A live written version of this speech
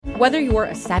Whether you're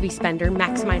a savvy spender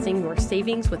maximizing your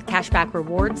savings with cashback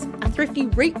rewards, a thrifty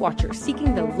rate watcher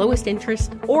seeking the lowest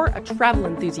interest, or a travel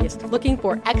enthusiast looking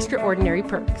for extraordinary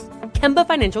perks, Kemba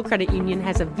Financial Credit Union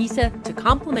has a visa to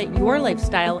complement your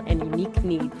lifestyle and unique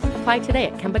needs. Apply today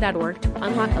at Kemba.org to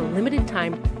unlock a limited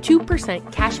time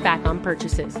 2% cash back on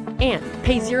purchases and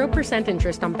pay 0%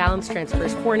 interest on balance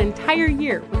transfers for an entire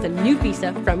year with a new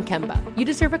visa from Kemba. You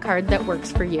deserve a card that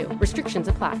works for you. Restrictions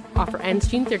apply. Offer ends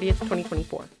June 30th,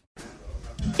 2024.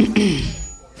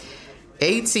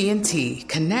 AT&T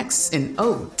connects an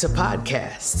ode to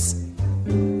podcasts.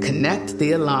 Connect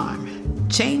the alarm.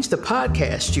 Change the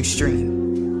podcast you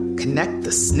stream. Connect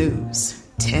the snooze.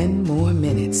 10 more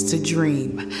minutes to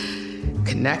dream.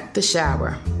 Connect the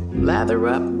shower. Lather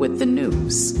up with the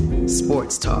news.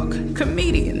 Sports talk,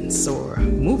 comedians, or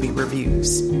movie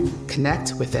reviews.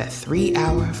 Connect with that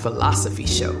 3-hour philosophy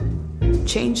show.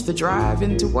 Change the drive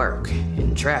into work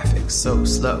in traffic so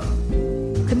slow.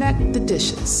 Connect the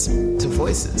dishes to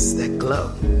voices that glow.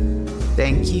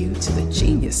 Thank you to the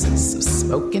geniuses of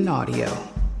spoken audio.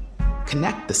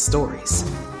 Connect the stories.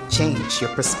 Change your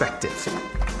perspective.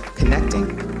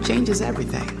 Connecting changes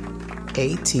everything.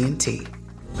 AT&T.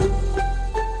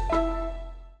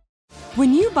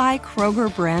 When you buy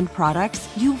Kroger brand products,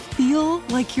 you feel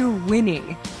like you're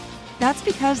winning. That's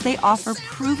because they offer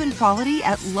proven quality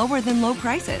at lower than low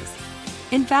prices.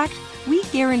 In fact, we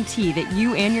guarantee that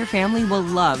you and your family will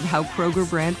love how Kroger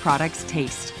brand products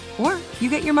taste, or you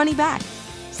get your money back.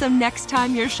 So next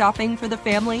time you're shopping for the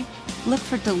family, look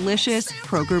for delicious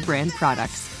Kroger brand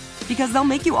products, because they'll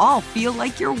make you all feel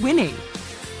like you're winning.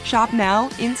 Shop now,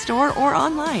 in-store, or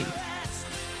online.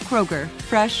 Kroger,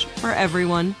 fresh for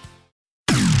everyone.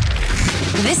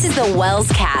 This is the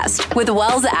Wells Cast with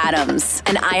Wells Adams,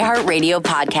 an iHeartRadio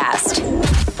podcast.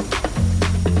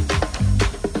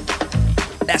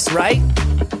 That's right.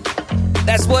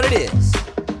 That's what it is.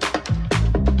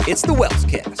 It's the Wells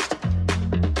Cast.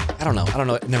 I don't know. I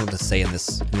never what to say in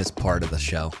this part of the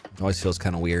show. It always feels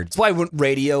kind of weird. That's why when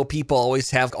radio people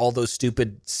always have all those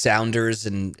stupid sounders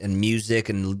and music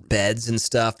and beds and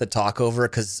stuff that talk over,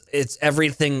 because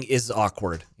everything is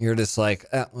awkward. You're just like,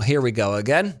 here we go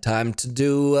again. Time to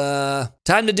do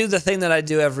the thing that I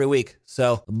do every week.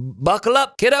 So buckle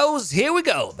up, kiddos. Here we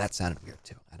go. That sounded weird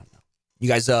too. I don't know. You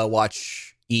guys watch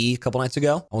E! A couple nights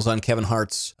ago? I was on Kevin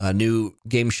Hart's new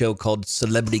game show called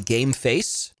Celebrity Game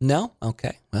Face. No?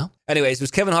 Okay. Well, anyways, it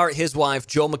was Kevin Hart, his wife,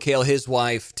 Joel McHale, his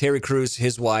wife, Terry Crews,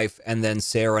 his wife, and then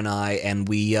Sarah and I, and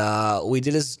we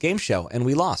did his game show, and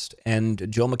we lost. And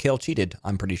Joel McHale cheated,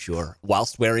 I'm pretty sure,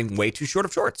 whilst wearing way too short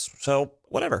of shorts. So,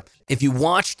 whatever. If you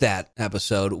watched that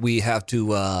episode, we have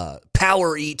to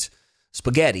power eat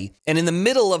spaghetti, and in the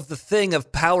middle of the thing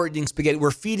of power eating spaghetti,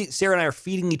 Sarah and I are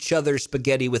feeding each other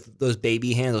spaghetti with those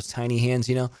baby hands, those tiny hands,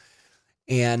 you know.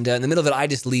 And in the middle of it, I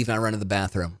just leave and I run to the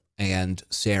bathroom, and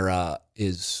Sarah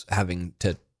is having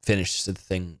to finish the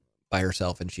thing by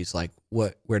herself, and she's like,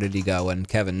 where did he go? And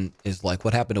Kevin is like,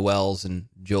 what happened to Wells? And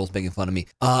Joel's making fun of me.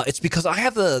 It's because I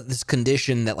have this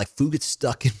condition that like food gets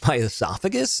stuck in my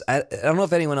esophagus. I don't know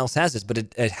if anyone else has this, but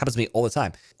it happens to me all the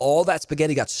time. All that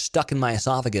spaghetti got stuck in my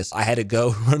esophagus. I had to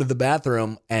go run to the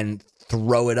bathroom and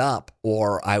throw it up,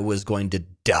 or I was going to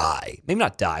die. Maybe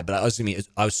not die, but I was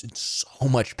in so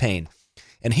much pain.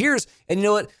 And you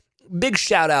know what? Big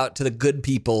shout out to the good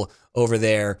people over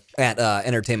there at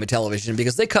Entertainment Television,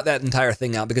 because they cut that entire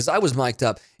thing out because I was mic'd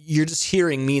up. You're just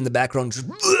hearing me in the background just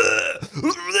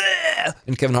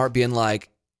and Kevin Hart being like,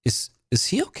 is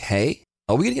he okay?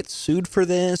 Are we gonna get sued for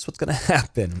this? What's gonna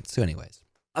happen? So anyways,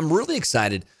 I'm really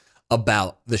excited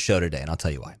about the show today, and I'll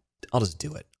tell you why. I'll just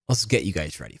do it. Let's get you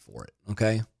guys ready for it,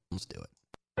 okay? Let's do it.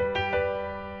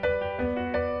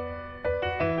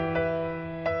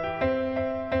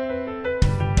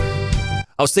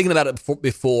 I was thinking about it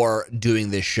before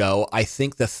doing this show. I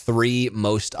think the 3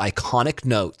 most iconic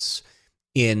notes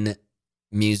in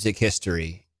music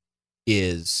history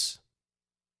is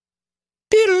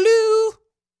diddle-doo.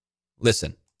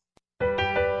 Listen.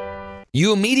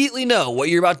 You immediately know what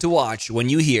you're about to watch when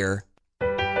you hear,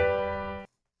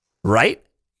 right?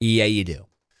 Yeah, you do.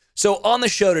 So on the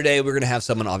show today, we're going to have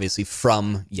someone obviously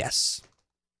from, yes,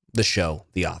 the show,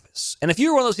 The Office. And if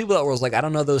you're one of those people that was like, I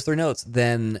don't know those 3 notes,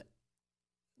 then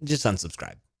just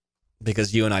unsubscribe,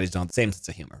 because you and I just don't have the same sense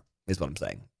of humor, is what I'm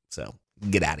saying. So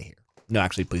get out of here. No,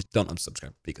 actually, please don't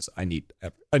unsubscribe, because I need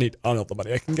all the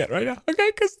money I can get right now. Okay,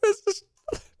 because this is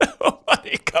no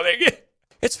money coming in.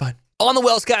 It's fine. On the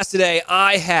Wells Cast today,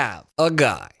 I have a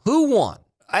guy who won,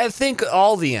 I think,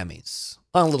 all the Emmys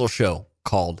on a little show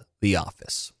called The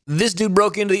Office. This dude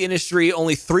broke into the industry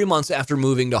only 3 months after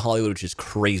moving to Hollywood, which is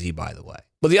crazy, by the way.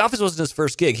 But The Office wasn't his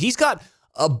first gig. He's got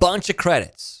a bunch of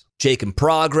credits. Jake in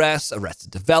Progress,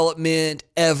 Arrested Development,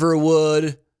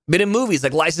 Everwood. Been in movies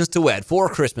like License to Wed, Four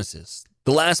Christmases,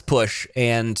 The Last Push,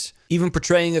 and even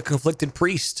portraying a conflicted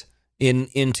priest in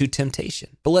Into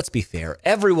Temptation. But let's be fair,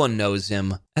 everyone knows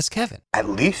him as Kevin. At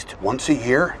least once a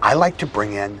year, I like to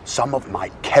bring in some of my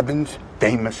Kevin's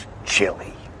famous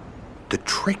chili. The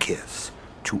trick is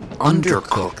to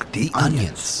undercook the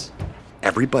onions.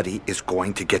 Everybody is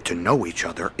going to get to know each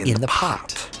other in the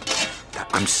pot.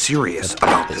 I'm serious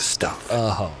about this stuff.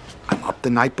 I'm up the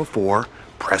night before,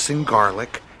 pressing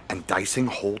garlic and dicing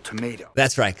whole tomato.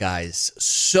 That's right, guys.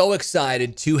 So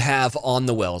excited to have on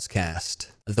the Wells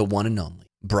Cast the one and only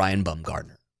Brian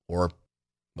Baumgartner, or,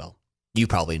 well, you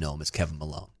probably know him as Kevin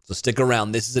Malone. So stick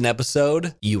around. This is an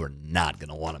episode you are not going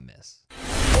to want to miss.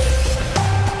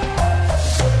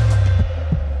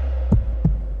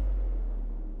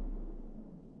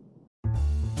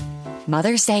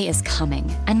 Mother's Day is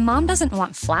coming, and Mom doesn't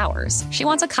want flowers. She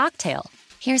wants a cocktail.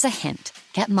 Here's a hint.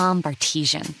 Get Mom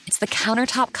Bartesian. It's the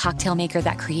countertop cocktail maker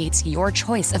that creates your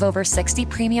choice of over 60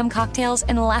 premium cocktails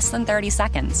in less than 30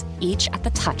 seconds, each at the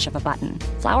touch of a button.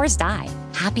 Flowers die.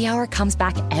 Happy Hour comes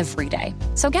back every day.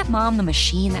 So get Mom the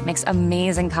machine that makes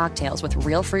amazing cocktails with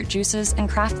real fruit juices and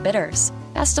craft bitters.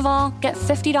 Best of all, get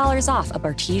 $50 off a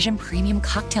Bartesian premium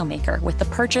cocktail maker with the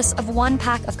purchase of 1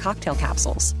 pack of cocktail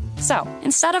capsules. So,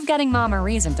 instead of getting Mom a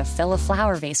reason to fill a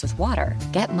flower vase with water,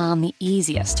 get Mom the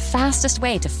easiest, fastest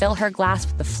way to fill her glass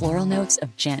with the floral notes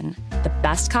of gin. The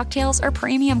best cocktails are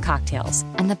premium cocktails,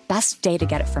 and the best day to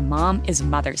get it for Mom is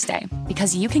Mother's Day,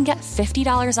 because you can get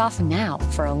 $50 off now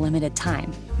for a limited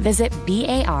time. Visit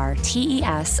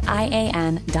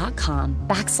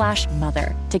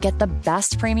BARTESIAN.com/mother to get the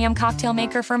best premium cocktail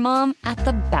maker for Mom at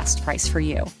the best price for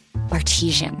you.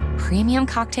 Bartesian, premium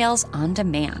cocktails on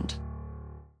demand.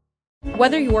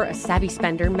 Whether you're a savvy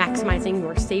spender maximizing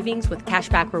your savings with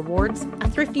cashback rewards, a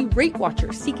thrifty rate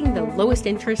watcher seeking the lowest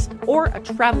interest, or a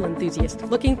travel enthusiast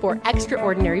looking for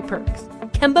extraordinary perks,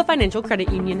 Kemba Financial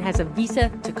Credit Union has a visa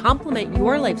to complement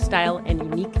your lifestyle and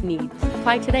unique needs.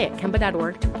 Apply today at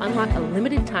Kemba.org to unlock a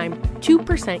limited time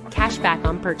 2% cash back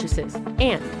on purchases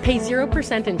and pay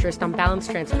 0% interest on balance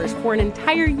transfers for an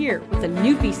entire year with a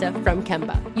new visa from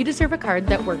Kemba. You deserve a card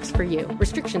that works for you.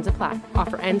 Restrictions apply.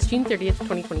 Offer ends June 30th,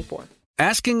 2024.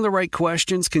 Asking the right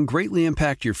questions can greatly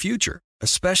impact your future,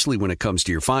 especially when it comes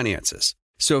to your finances.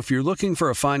 So if you're looking for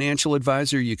a financial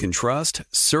advisor you can trust,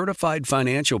 certified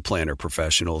financial planner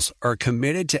professionals are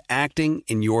committed to acting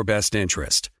in your best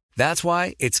interest. That's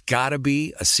why it's got to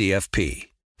be a CFP.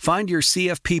 Find your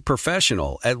CFP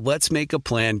professional at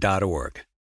letsmakeaplan.org.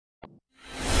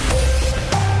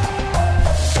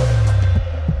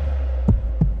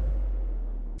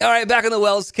 All right, back on the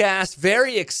Wells Cast.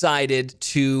 Very excited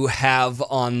to have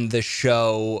on the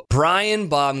show Brian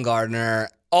Baumgartner,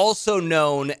 also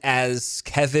known as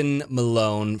Kevin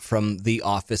Malone from The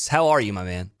Office. How are you, my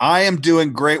man? I am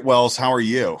doing great, Wells. How are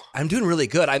you? I'm doing really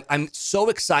good. I'm so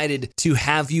excited to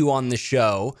have you on the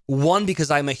show. One,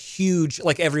 because I'm a huge,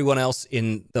 like everyone else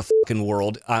in the fucking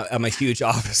world, I'm a huge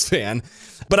Office fan.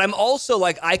 But I'm also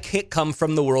like, I can't come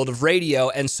from the world of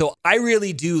radio. And so I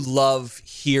really do love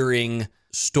hearing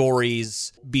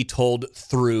stories be told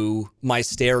through my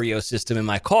stereo system in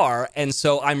my car. And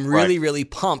so I'm really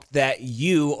pumped that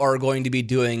you are going to be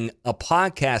doing a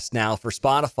podcast now for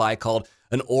Spotify called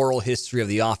An Oral History of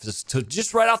The Office. So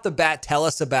just right off the bat, tell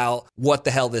us about what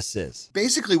the hell this is.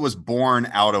 Basically was born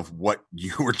out of what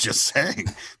you were just saying,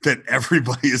 that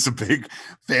everybody is a big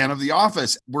fan of The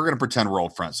Office. We're going to pretend we're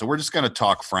old friends. So we're just going to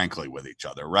talk frankly with each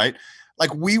other, right?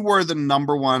 Like, we were the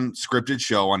 #1 scripted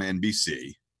show on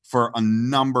NBC for a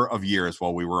number of years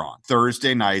while we were on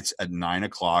Thursday nights at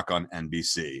 9:00 on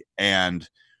NBC. And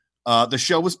the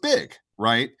show was big,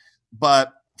 right?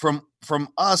 But from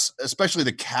us, especially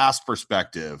the cast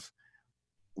perspective,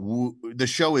 the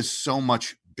show is so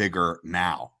much bigger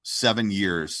now, 7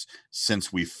 years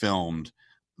since we filmed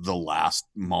the last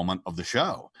moment of the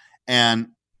show. And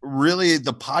really,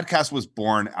 the podcast was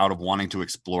born out of wanting to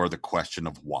explore the question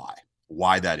of why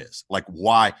that is. Like,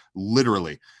 why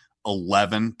literally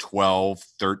 11, 12,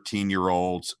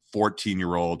 13-year-olds,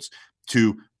 14-year-olds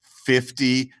to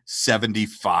 50,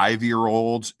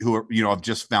 75-year-olds who are, have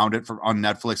just found it on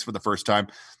Netflix for the first time.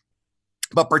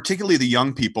 But particularly the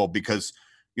young people, because,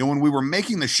 when we were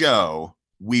making the show,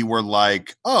 we were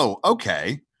like, oh,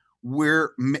 okay, there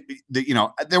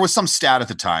was some stat at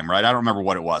the time, right? I don't remember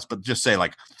what it was, but just say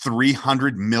like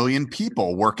 300 million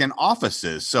people work in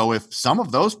offices. So if some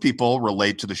of those people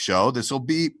relate to the show, this will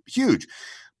be huge.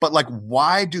 But like,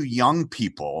 why do young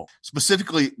people,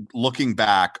 specifically looking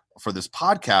back for this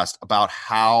podcast about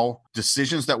how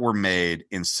decisions that were made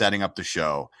in setting up the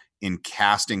show, in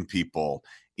casting people,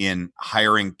 in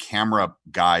hiring camera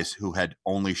guys who had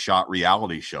only shot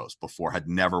reality shows before, had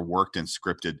never worked in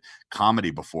scripted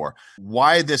comedy before.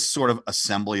 Why this sort of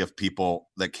assembly of people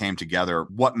that came together?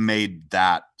 What made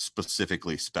that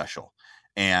specifically special?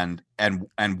 And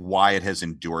why it has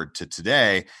endured to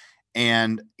today?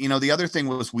 And, you know, the other thing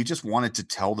was we just wanted to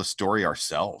tell the story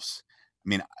ourselves. I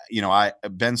mean, you know,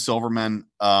 Ben Silverman,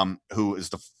 who is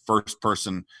the first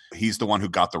person, he's the one who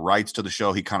got the rights to the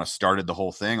show. He kind of started the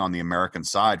whole thing on the American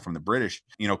side from the British,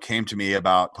 you know, came to me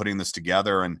about putting this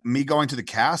together, and me going to the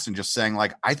cast and just saying,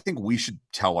 like, I think we should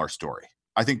tell our story.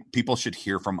 I think people should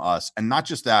hear from us. And not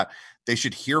just that, they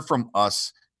should hear from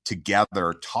us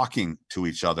together, talking to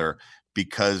each other,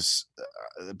 because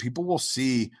people will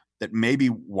see that maybe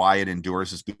why it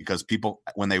endures is because people,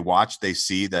 when they watch, they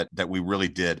see that we really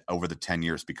did over the 10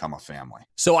 years become a family.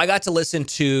 So I got to listen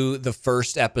to the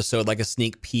first episode, like a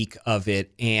sneak peek of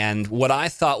it. And what I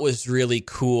thought was really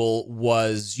cool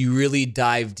was you really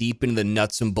dive deep into the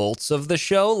nuts and bolts of the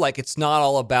show. Like, it's not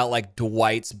all about like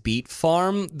Dwight's beet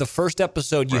farm. The first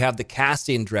episode, you have the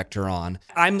casting director on.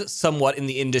 I'm somewhat in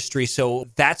the industry, so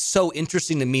that's so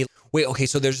interesting to me. Wait, okay,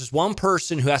 so there's this one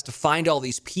person who has to find all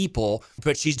these people,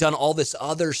 but she's done all this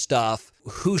other stuff.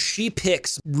 Who she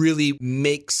picks really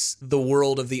makes the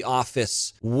world of The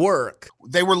Office work.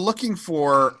 They were looking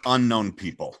for unknown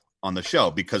people on the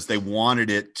show because they wanted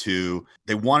it to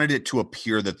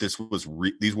appear that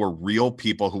these were real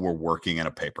people who were working in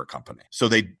a paper company. So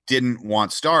they didn't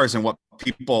want stars. And what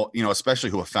people, you know, especially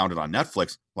who have found it on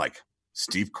Netflix, like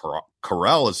Steve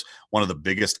Carell is one of the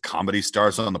biggest comedy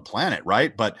stars on the planet,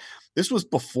 right? But this was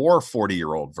before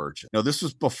 40-Year-Old Virgin. You know, this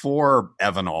was before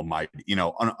Evan Almighty. You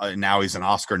know, now he's an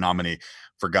Oscar nominee,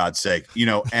 for God's sake. You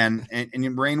know, and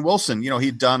Rainn Wilson. You know,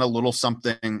 he'd done a little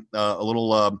something,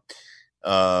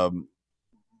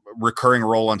 recurring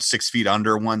role on 6 Feet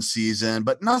Under one season,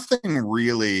 but nothing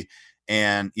really.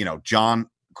 And you know, John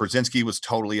Krasinski was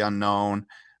totally unknown.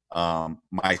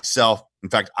 Myself, in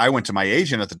fact, I went to my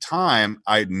agent at the time.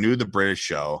 I knew the British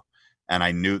show, and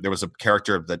I knew there was a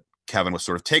character that Kevin was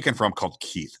sort of taken from called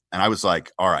Keith. And I was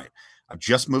like, all right, I've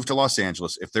just moved to Los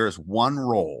Angeles. If there is one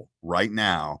role right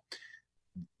now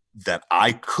that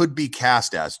I could be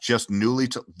cast as, just newly,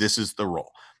 this is the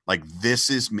role. Like, this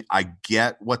is me. I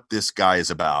get what this guy is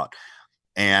about.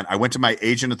 And I went to my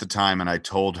agent at the time and I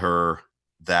told her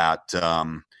that,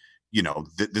 you know,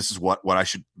 this is what I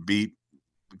should be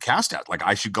cast at. Like,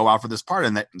 I should go out for this part.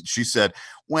 And that she said,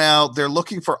 well, they're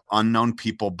looking for unknown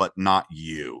people, but not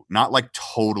you, not like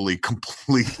totally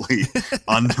completely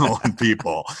unknown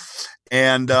people.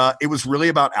 And it was really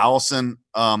about Allison.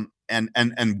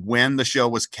 And when the show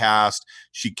was cast,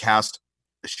 she cast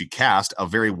a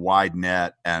very wide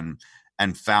net and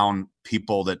found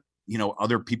people that, you know,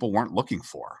 other people weren't looking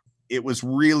for. It was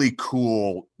really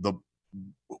cool.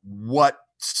 What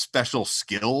special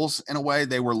skills, in a way,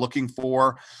 they were looking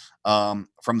for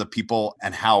from the people,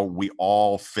 and how we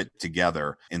all fit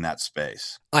together in that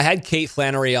space. I had Kate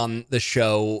Flannery on the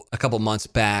show a couple months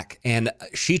back, and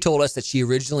she told us that she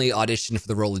originally auditioned for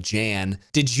the role of Jan.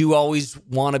 Did you always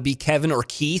want to be Kevin or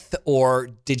Keith, or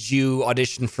did you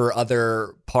audition for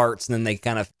other parts and then they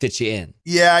kind of fit you in?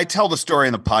 Yeah, I tell the story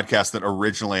in the podcast that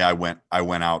originally I went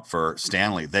out for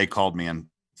Stanley. They called me in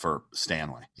for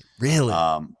Stanley. Really?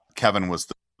 Kevin was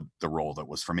the role that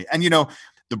was for me. And, you know,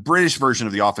 the British version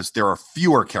of The Office, there are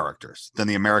fewer characters than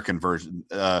the American version.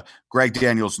 Greg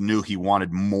Daniels knew he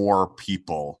wanted more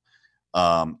people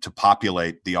to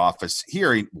populate The Office.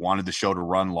 Here, he wanted the show to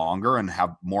run longer and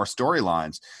have more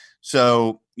storylines.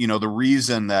 So, you know, the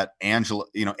reason that Angela,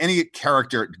 you know, any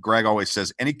character, Greg always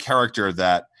says, any character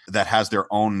that has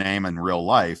their own name in real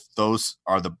life,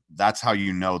 that's how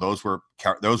you know those were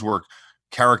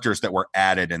characters that were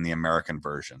added in the American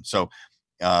version. So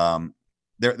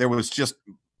there was just,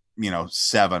 you know,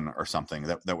 7 or something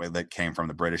that came from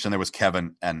the British, and there was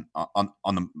Kevin and on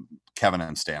the Kevin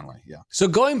and Stanley. Yeah. So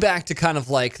going back to kind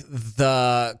of like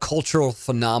the cultural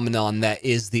phenomenon that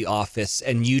is The Office,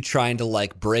 and you trying to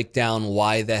like break down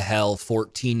why the hell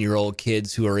 14-year-old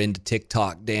kids who are into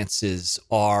TikTok dances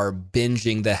are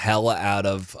binging the hell out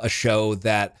of a show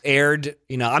that aired,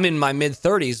 you know, I'm in my mid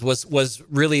 30s, was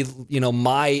really, you know,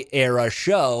 my era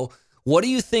show. What do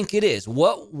you think it is?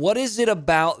 What is it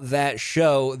about that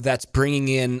show that's bringing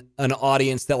in an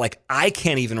audience that like I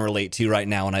can't even relate to right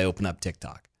now when I open up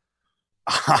TikTok?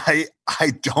 I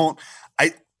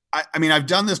mean, I've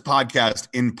done this podcast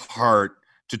in part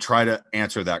to try to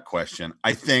answer that question.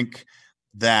 I think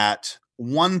that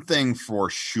one thing for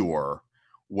sure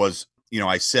was,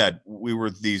 I said we were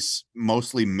these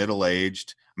mostly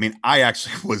middle-aged. I mean, I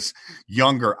actually was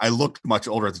younger. I looked much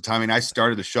older at the time. I mean, I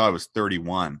started the show, I was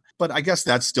 31, but I guess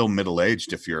that's still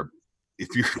middle-aged if you're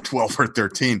 12 or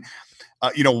 13.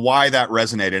 Why that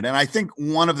resonated. And I think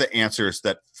one of the answers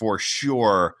that for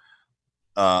sure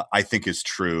I think is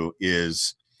true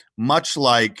is, much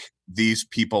like these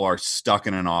people are stuck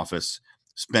in an office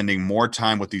spending more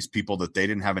time with these people that they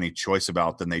didn't have any choice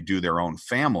about than they do their own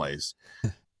families,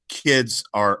 kids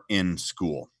are in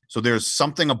school. So there's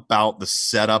something about the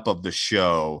setup of the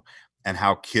show and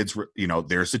how kids,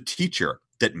 there's a teacher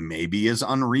that maybe is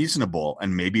unreasonable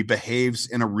and maybe behaves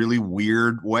in a really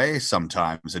weird way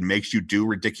sometimes and makes you do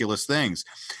ridiculous things.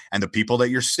 And the people that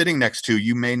you're sitting next to,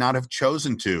 you may not have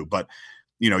chosen to, but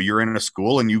you're in a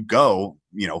school and you go,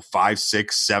 5,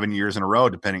 6, 7 years in a row,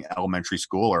 depending elementary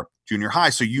school or junior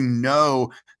high. So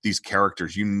these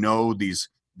characters,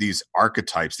 these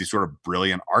archetypes, these sort of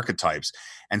brilliant archetypes.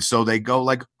 And so they go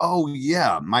like, oh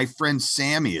yeah, my friend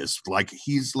Sammy is like,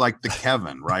 he's like the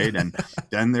Kevin, right? And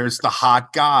then there's the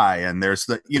hot guy and there's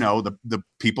the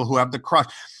people who have the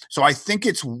crush. So I think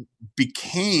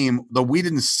became, though we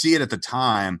didn't see it at the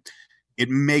time, it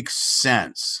makes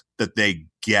sense that they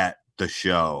get the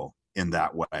show in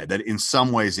that way, that in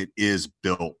some ways it is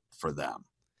built for them.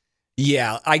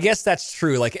 Yeah, I guess that's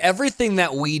true. Like everything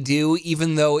that we do,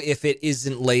 even though if it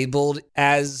isn't labeled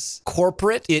as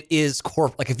corporate, it is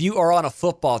corporate. Like if you are on a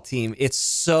football team, it's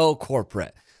so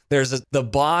corporate. There's the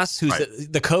boss who's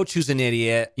the coach who's an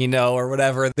idiot, or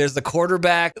whatever. There's the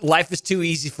quarterback. Life is too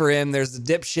easy for him. There's the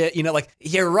dipshit, like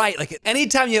you're right. Like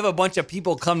anytime you have a bunch of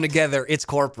people come together, it's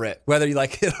corporate, whether you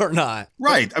like it or not.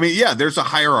 Right. I mean, yeah, there's a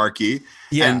hierarchy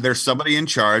and there's somebody in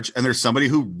charge and there's somebody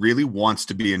who really wants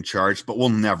to be in charge, but will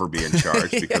never be in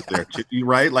charge because they're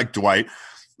right. Like Dwight.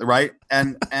 Right.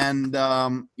 And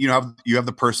you have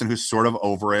the person who's sort of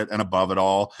over it and above it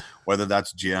all, whether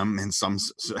that's Jim in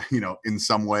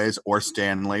some ways or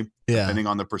Stanley, depending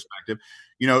on the perspective,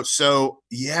 so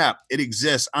yeah, it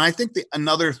exists. And I think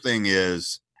another thing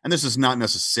is, and this is not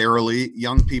necessarily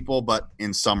young people, but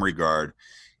in some regard,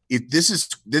 this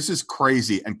is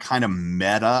crazy and kind of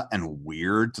meta and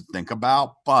weird to think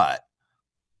about, but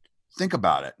think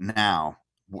about it now.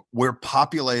 We're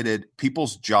populated,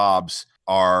 people's jobs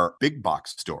are big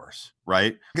box stores,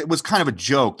 right? It was kind of a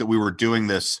joke that we were doing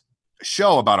this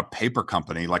show about a paper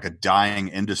company, like a dying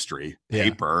industry,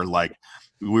 paper, like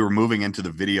we were moving into the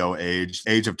video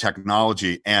age of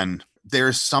technology. And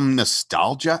there's some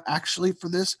nostalgia actually for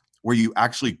this, where you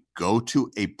actually go to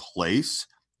a place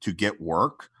to get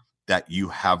work, that you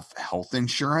have health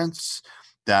insurance,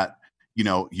 that,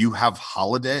 you have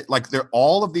holiday, like there,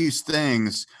 all of these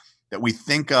things that we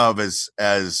think of as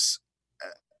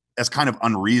kind of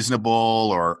unreasonable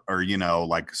or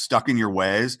like stuck in your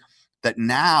ways, that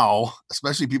now,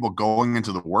 especially people going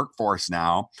into the workforce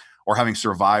now or having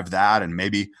survived that, and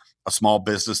maybe a small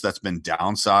business that's been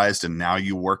downsized and now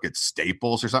you work at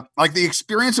Staples or something, like the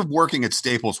experience of working at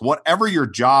Staples, whatever your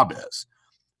job is,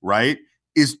 right,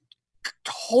 is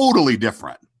totally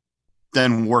different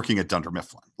than working at Dunder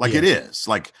Mifflin. Like it is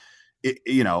like,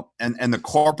 and the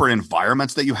corporate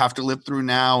environments that you have to live through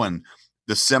now, and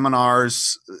the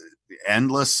seminars,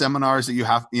 endless seminars that you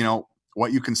have,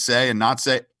 what you can say and not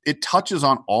say, it touches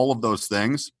on all of those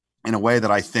things in a way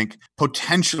that I think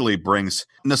potentially brings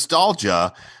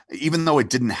nostalgia, even though it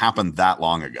didn't happen that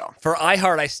long ago. For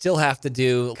iHeart, I still have to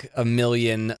do a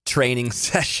million training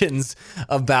sessions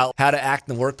about how to act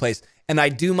in the workplace. And I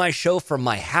do my show from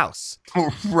my house.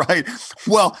 Right.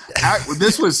 Well,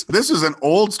 this was an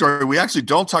old story. We actually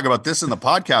don't talk about this in the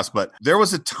podcast, but there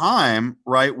was a time,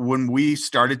 right, when we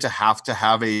started to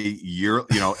have a year,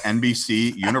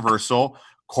 NBC, Universal,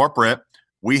 corporate,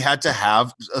 we had to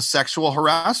have a sexual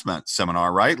harassment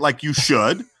seminar, right? Like you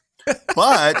should.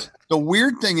 But the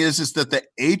weird thing is that the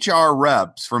HR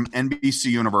reps from NBC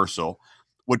Universal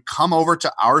would come over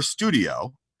to our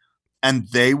studio and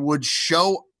they would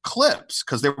show clips,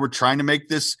 because they were trying to make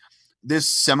this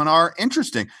seminar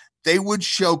interesting. They would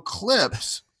show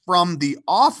clips from The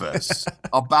Office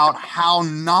about how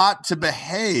not to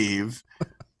behave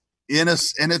and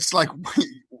it's like,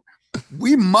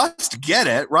 we must get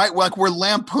it, right? Like we're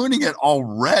lampooning it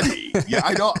already. Yeah,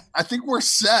 I think we're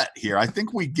set here. I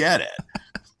think we get it.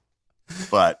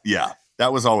 But yeah,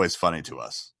 that was always funny to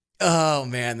us. Oh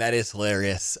man, that is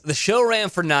hilarious. The show ran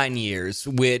for 9 years,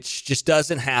 which just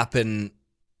doesn't happen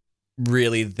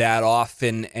really that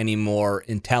often anymore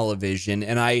in television.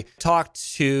 And I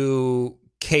talked to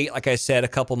Kate, like I said, a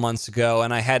couple months ago,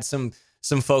 and I had some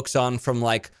folks on from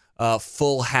like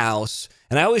Full House.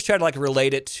 And I always try to like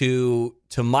relate it to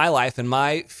my life. And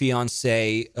my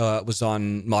fiance was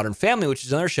on Modern Family, which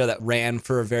is another show that ran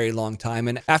for a very long time.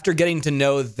 And after getting to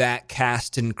know that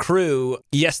cast and crew,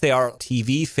 yes, they are a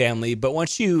TV family, but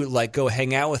once you like go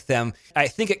hang out with them, I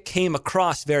think it came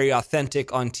across very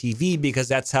authentic on TV because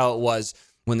that's how it was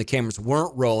when the cameras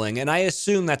weren't rolling. And I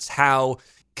assume that's how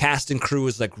cast and crew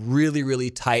was like really, really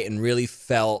tight and really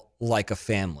felt like a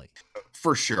family.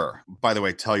 For sure. By the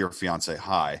way, tell your fiance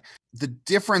hi. The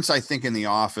difference, I think, in The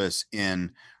Office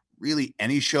in really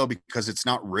any show, because it's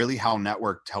not really how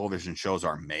network television shows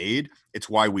are made, it's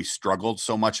why we struggled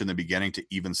so much in the beginning to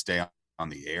even stay on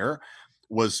the air,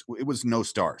 it was no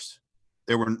stars.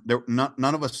 None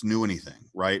of us knew anything,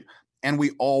 right? And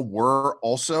we all were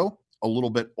also a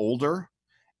little bit older.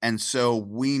 And so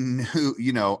we knew,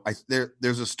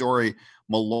 there's a story,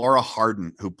 Melora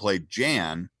Hardin, who played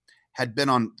Jan, had been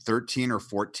on 13 or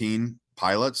 14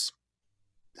 pilots,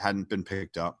 hadn't been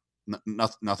picked up,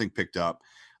 nothing picked up,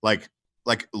 like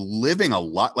living a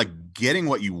lot, like getting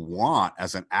what you want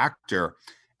as an actor.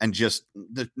 And just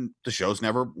the shows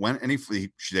never went any,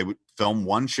 they would film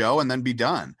one show and then be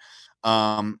done.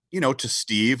 To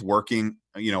Steve working,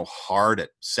 hard at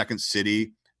Second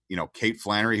City, Kate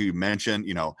Flannery, who you mentioned,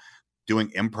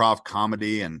 doing improv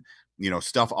comedy and,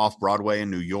 stuff off Broadway in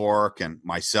New York, and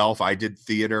myself, I did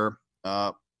theater,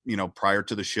 prior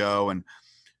to the show. And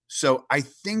so I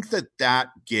think that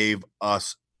gave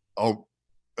us a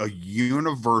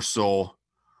universal,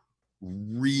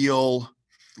 real,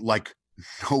 like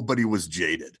nobody was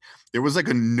jaded. There was like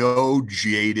a no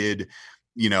jaded,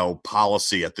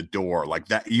 policy at the door, like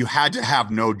that. You had to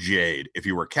have no jade if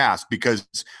you were cast, because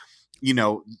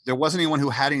there wasn't anyone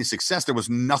who had any success. There was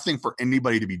nothing for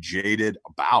anybody to be jaded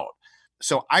about.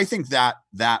 So I think that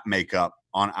makeup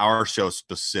on our show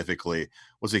specifically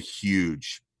was a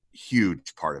huge,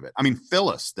 huge part of it. I mean,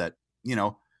 Phyllis, that,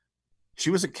 she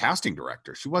was a casting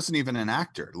director. She wasn't even an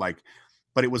actor,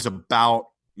 but it was about,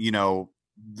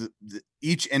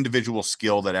 each individual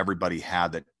skill that everybody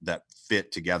had that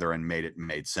fit together and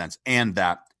made sense. And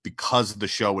that because the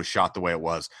show was shot the way it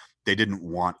was, they didn't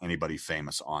want anybody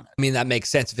famous on it. I mean, that makes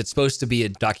sense. If it's supposed to be a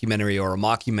documentary or a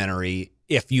mockumentary,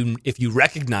 if you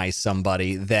recognize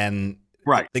somebody, then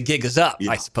right, the gig is up,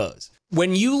 yeah. I suppose.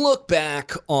 When you look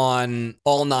back on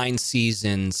all 9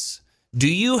 seasons,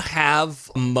 do you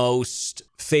have most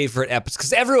favorite episodes?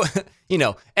 Because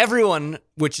everyone,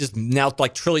 which is now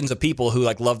like trillions of people who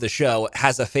like love the show,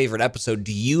 has a favorite episode.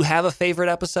 Do you have a favorite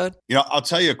episode? I'll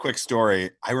tell you a quick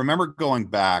story. I remember going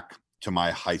back to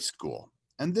my high school.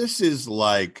 And this is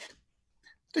like,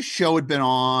 the show had been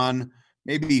on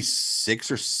maybe 6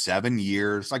 or 7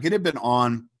 years. Like it had been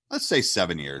on, let's say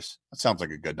 7 years. That sounds like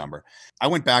a good number. I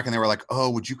went back and they were like, oh,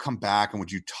 would you come back and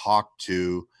would you talk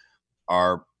to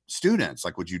our students?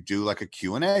 Like, would you do like a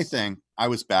Q&A thing? I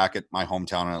was back at my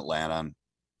hometown in Atlanta. And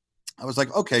I was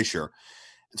like, okay, sure.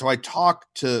 And so I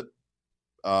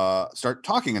start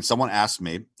talking, and someone asked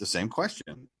me the same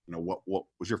question. What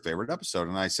was your favorite episode?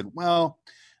 And I said, well,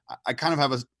 I kind of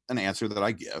have an answer that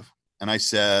I give. And I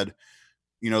said,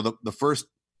 the first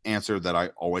answer that I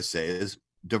always say is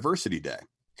Diversity Day.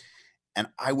 And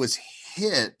I was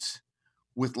hit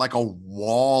with like a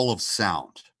wall of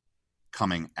sound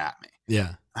coming at me.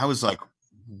 Yeah. I was like,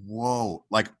 whoa.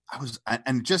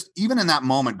 And just even in that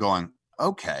moment going,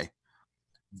 okay,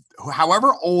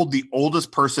 however old the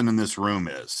oldest person in this room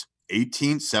is,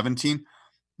 18, 17,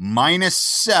 minus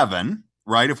 7,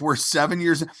 right? If we're 7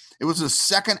 years, it was the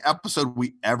second episode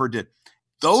we ever did.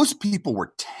 Those people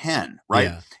were 10, right?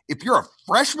 Yeah. If you're a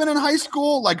freshman in high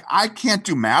school, like I can't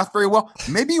do math very well.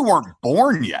 Maybe you weren't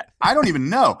born yet. I don't even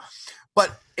know.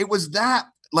 But it was that,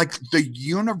 like the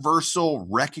universal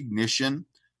recognition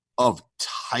of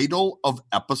title of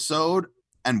episode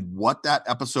and what that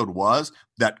episode was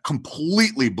that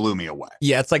completely blew me away.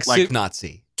 Yeah, it's like Soup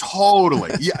Nazi.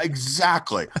 Totally. Yeah,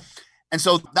 exactly. And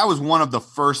so that was one of the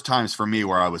first times for me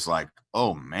where I was like,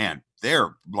 oh man,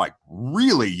 they're like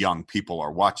really young people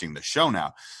are watching the show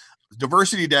now.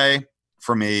 Diversity Day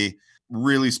for me,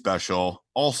 really special.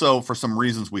 Also, for some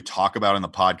reasons we talk about in the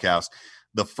podcast,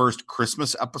 the first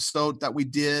Christmas episode that we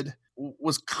did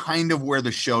was kind of where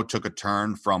the show took a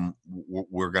turn from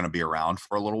we're going to be around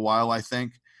for a little while, I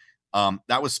think.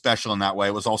 That was special in that way.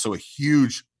 It was also a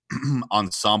huge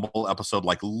ensemble episode.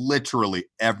 Like literally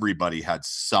everybody had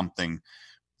something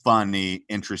funny,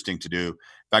 interesting to do.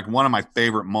 In fact, one of my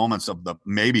favorite moments of the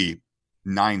maybe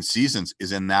 9 seasons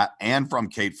is in that, and from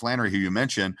Kate Flannery, who you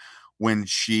mentioned, when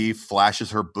she flashes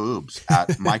her boobs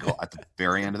at Michael at the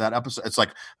very end of that episode. It's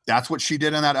like, that's what she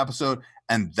did in that episode.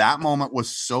 And that moment was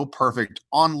so perfect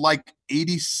on like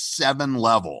 87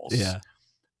 levels. Yeah.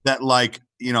 That like,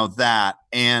 you know, that.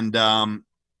 And,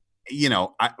 you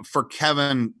know, for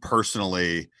Kevin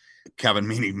personally, Kevin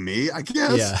meaning me, I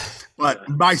guess. Yeah. But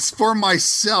for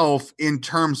myself, in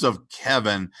terms of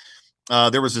Kevin,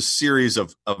 there was a series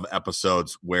of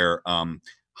episodes where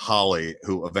Holly,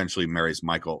 who eventually marries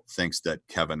Michael, thinks that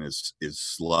Kevin is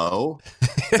slow.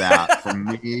 That for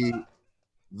me,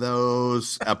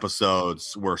 those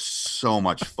episodes were so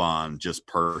much fun, just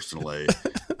personally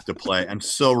to play, and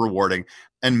so rewarding.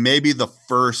 And maybe the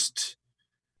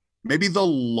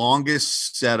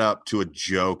longest setup to a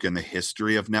joke in the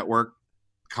history of network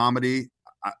comedy.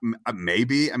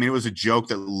 Maybe. I mean, it was a joke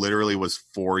that literally was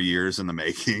 4 years in the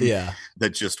making. Yeah.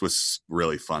 That just was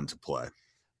really fun to play.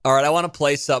 All right, I want to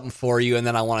play something for you, and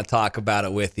then I want to talk about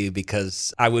it with you,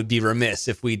 because I would be remiss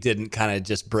if we didn't kind of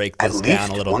just break this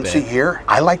down a little bit. At least once a year,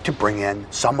 I like to bring in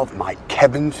some of my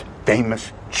Kevin's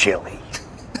famous chili.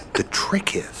 The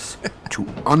trick is to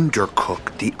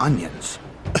undercook the onions.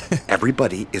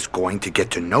 Everybody is going to get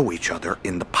to know each other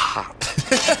in the pot.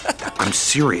 I'm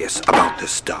serious about this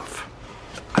stuff.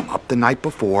 I'm up the night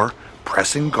before,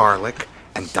 pressing garlic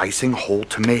and dicing whole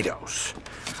tomatoes.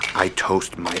 I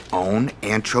toast my own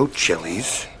ancho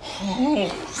chilies.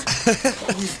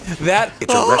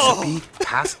 It's a recipe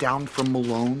passed down from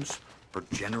Malone's for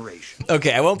generations.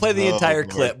 Okay, I won't play the entire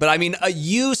clip, but I mean,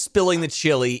 you spilling the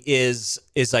chili is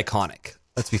iconic.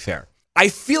 Let's be fair. I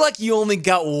feel like you only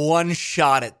got one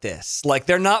shot at this. Like,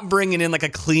 they're not bringing in like a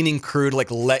cleaning crew to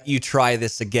like let you try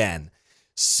this again.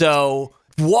 So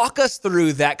walk us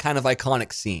through that kind of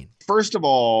iconic scene. First of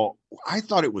all, I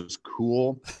thought it was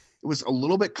cool. It was a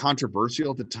little bit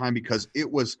controversial at the time because it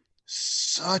was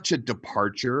such a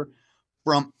departure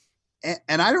from,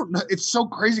 and I don't know, it's so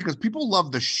crazy because people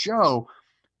love the show.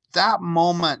 That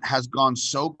moment has gone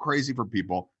so crazy for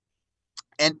people.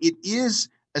 And it is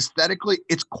aesthetically,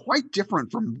 it's quite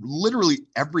different from literally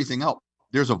everything else.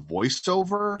 There's a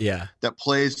voiceover that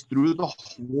plays through the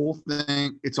whole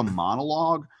thing. It's a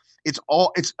monologue. It's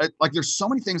like, there's so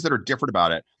many things that are different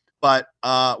about it. But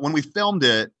when we filmed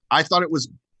it, I thought it was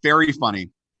very funny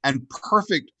and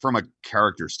perfect from a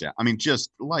character stand. I mean, just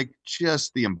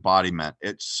the embodiment.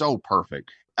 It's so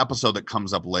perfect. Episode that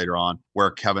comes up later on where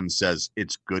Kevin says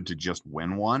it's good to just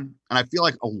win one. And I feel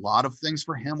like a lot of things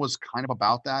for him was kind of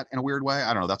about that in a weird way.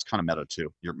 I don't know. That's kind of meta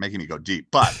too. You're making me go deep.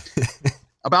 But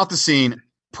about the scene,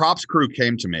 props crew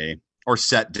came to me, or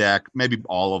set deck, maybe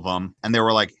all of them. And they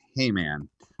were like, hey man,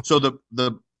 so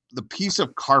the piece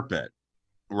of carpet,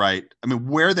 right? I mean,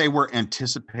 where they were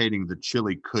anticipating the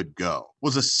chili could go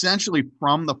was essentially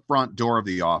from the front door of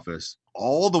the office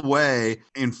all the way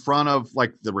in front of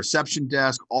like the reception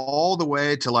desk, all the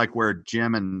way to like where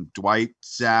Jim and Dwight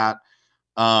sat.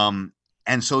 And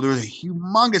so there was a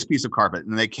humongous piece of carpet,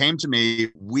 and they came to me.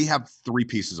 We have 3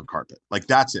 pieces of carpet. Like,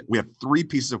 that's it. We have 3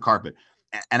 pieces of carpet.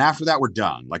 And after that, we're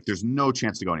done. Like, there's no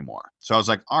chance to go anymore. So I was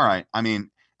like, all right. I mean,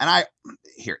 and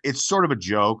it's sort of a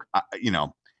joke, you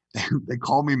know, they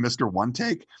call me Mr. One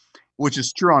Take, which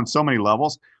is true on so many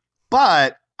levels,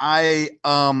 but I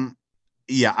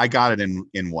got it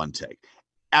in one take.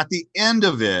 At the end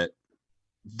of it,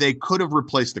 they could have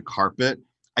replaced the carpet.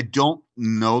 I don't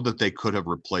know that they could have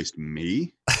replaced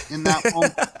me in that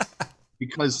moment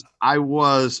because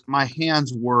my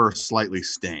hands were slightly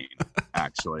stained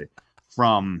actually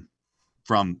from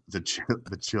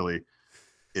the chili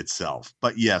itself.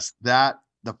 But yes, the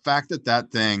fact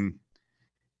that thing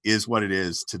is what it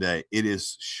is today, it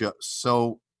is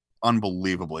so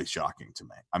unbelievably shocking to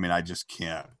me. I mean, I just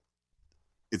can't.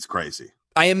 It's crazy.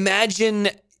 I imagine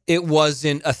it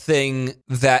wasn't a thing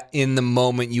that in the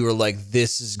moment you were like,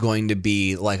 this is going to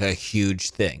be like a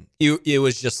huge thing. It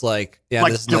was just like, yeah,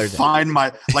 like this is define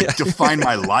my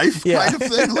life kind of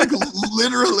thing. Like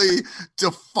literally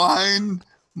define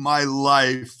my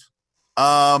life.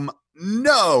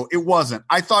 No, it wasn't.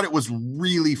 I thought it was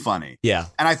really funny. Yeah.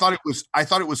 And I thought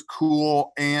it was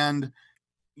cool. And,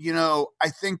 you know, I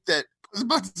think that I was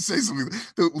about to say something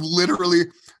that literally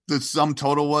the sum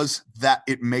total was that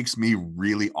it makes me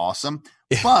really awesome.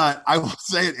 Yeah. But I will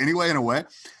say it anyway, in a way,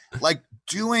 like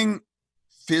doing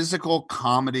physical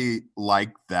comedy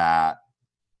like that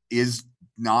is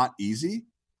not easy.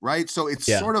 Right. So it's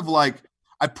sort of like,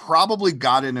 I probably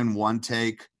got it in one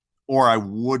take, or I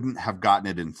wouldn't have gotten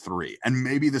it in 3. And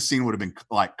maybe the scene would have been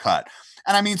like cut.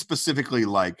 And I mean, specifically,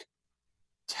 like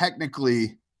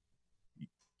technically,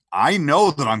 I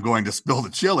know that I'm going to spill the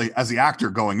chili as the actor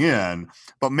going in,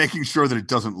 but making sure that it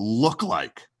doesn't look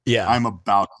like Yeah. I'm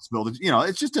about to spill the,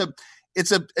 it's just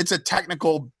it's a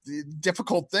technical,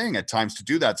 difficult thing at times to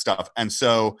do that stuff. And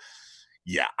so,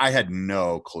 yeah, I had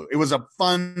no clue. It was a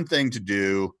fun thing to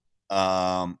do.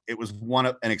 It was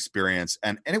an experience,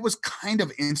 and it was kind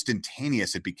of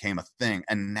instantaneous. It became a thing.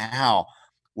 And now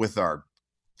with our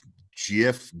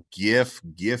Giphy,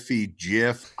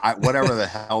 whatever the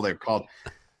hell they're called,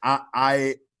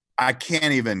 I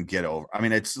can't even get over. I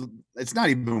mean, it's not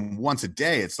even once a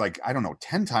day. It's like, I don't know,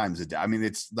 10 times a day. I mean,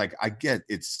 it's like I get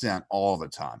it sent all the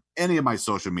time. Any of my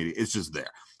social media, it's just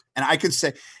there. And I could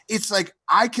say, it's like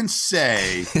I can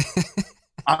say,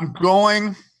 I'm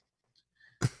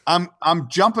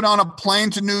jumping on a plane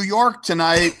to New York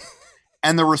tonight,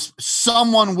 and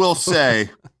someone will say,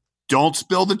 don't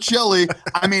spill the chili.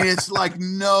 I mean, it's like,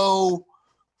 no,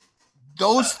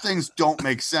 those things don't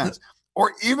make sense.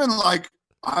 Or even like,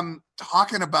 I'm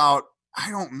talking about,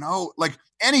 I don't know, like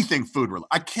anything food related.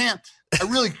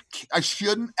 I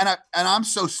shouldn't. And I'm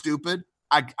so stupid.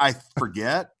 I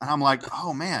forget. And I'm like,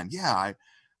 oh man, yeah,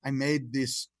 I made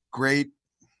this great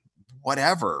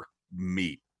whatever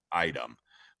meat item.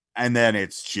 And then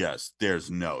it's just,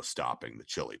 there's no stopping the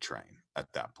chili train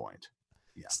at that point.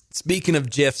 Yeah. Speaking of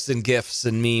GIFs and GIFs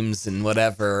and memes and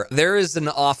whatever, there is an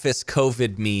Office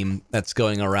COVID meme that's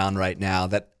going around right now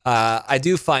that I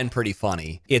do find pretty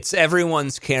funny. It's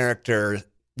everyone's character,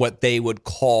 what they would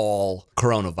call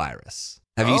coronavirus.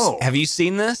 Have you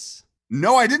seen this?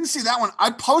 No, I didn't see that one.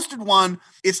 I posted one.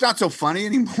 It's not so funny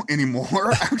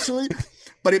anymore actually,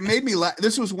 but it made me laugh.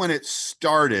 This was when it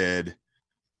started.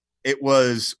 It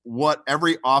was what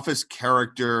every Office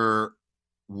character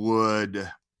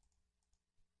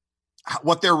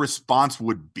what their response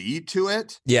would be to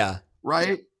it. Yeah.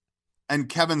 Right. And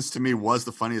Kevin's to me was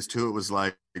the funniest too. It was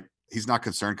like, he's not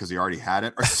concerned because he already had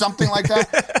it or something like that.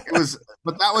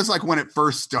 But that was like when it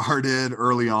first started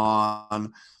early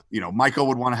on. Michael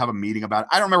would want to have a meeting about it.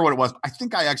 I don't remember what it was. I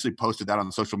think I actually posted that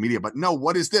on social media, but no,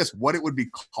 what is this? What it would be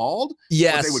called?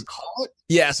 Yes. What they would call it?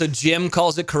 Yeah. So Jim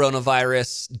calls it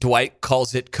coronavirus. Dwight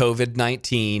calls it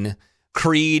COVID-19.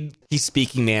 Creed, he's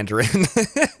speaking Mandarin,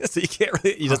 so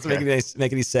he doesn't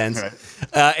make any sense.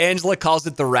 Right. Angela calls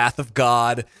it the wrath of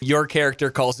God. Your character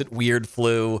calls it weird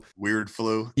flu. Weird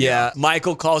flu. Yeah.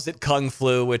 Michael calls it kung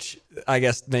flu, which I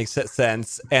guess makes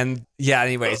sense. And yeah,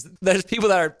 anyways, there's people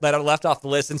that are left off the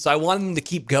list, and so I want them to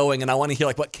keep going, and I want to hear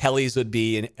like what Kelly's would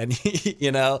be, and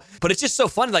But it's just so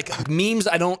funny. Like memes,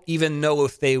 I don't even know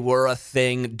if they were a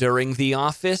thing during The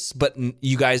Office, but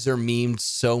you guys are memed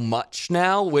so much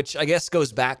now, which I guess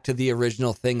goes back to the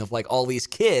original thing of like all these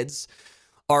kids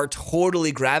are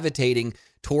totally gravitating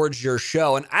towards your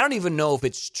show. And I don't even know if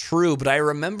it's true, but I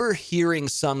remember hearing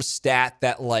some stat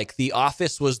that like The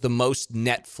Office was the most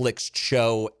Netflix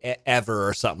show ever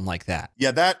or something like that.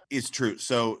 Yeah, that is true.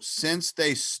 So since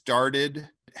they started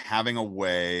having a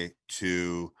way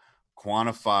to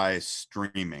quantify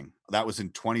streaming, that was in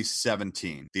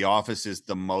 2017. The Office is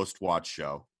the most watched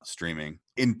show streaming.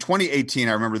 In 2018,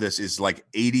 I remember this is like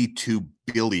 82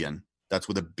 billion, that's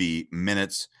with a B,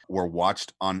 minutes were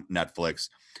watched on Netflix.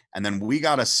 And then we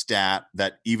got a stat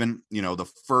that even, the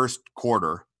first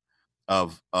quarter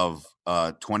of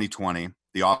 2020,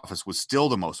 The Office was still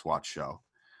the most watched show.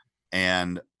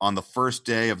 And on the first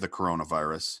day of the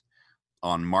coronavirus,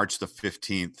 on March the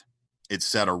 15th, it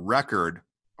set a record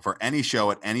for any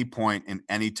show at any point in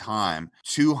any time,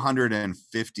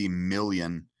 250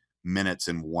 million minutes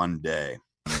in one day.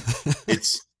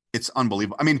 It's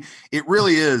unbelievable. I mean, it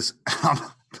really is.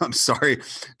 I'm sorry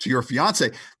to your fiance.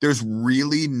 There's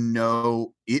really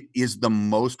it is the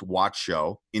most watched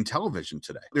show in television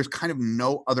today. There's kind of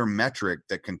no other metric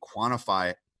that can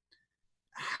quantify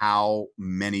how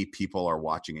many people are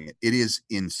watching it. It is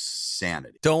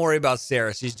insanity. Don't worry about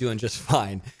Sarah. She's doing just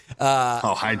fine.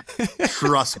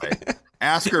 Trust me.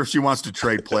 Ask her if she wants to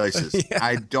trade places. Yeah.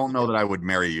 I don't know that I would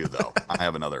marry you, though. I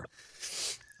have another.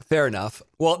 Fair enough.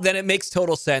 Well, then it makes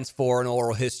total sense for an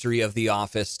oral history of The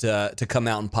Office to come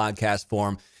out in podcast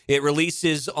form. It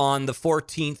releases on the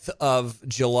 14th of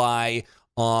July,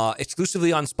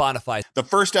 exclusively on Spotify. The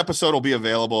first episode will be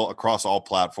available across all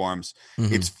platforms.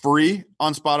 Mm-hmm. It's free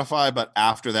on Spotify, but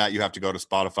after that, you have to go to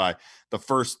Spotify. The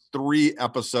first 3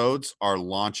 episodes are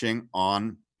launching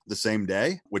on the same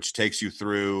day, which takes you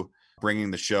through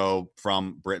bringing the show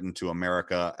from Britain to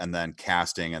America and then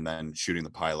casting and then shooting the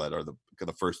pilot or the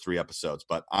first 3 episodes.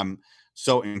 But I'm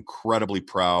so incredibly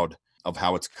proud of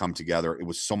how it's come together. It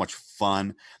was so much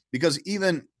fun because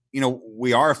even,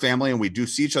 we are a family and we do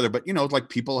see each other, but like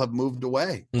people have moved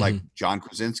away. Mm-hmm. Like John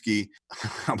Krasinski,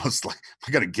 I was like,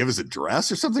 I got to give his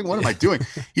address or something. What am I doing?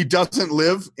 He doesn't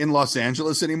live in Los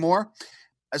Angeles anymore.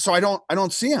 So I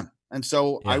don't see him. And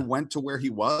so I went to where he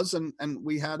was, and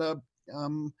we had a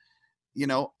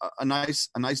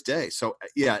nice day. So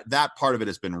yeah, that part of it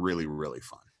has been really, really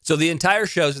fun. So the entire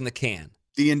show's in the can.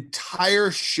 The entire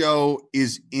show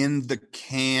is in the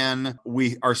can.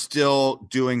 We are still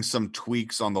doing some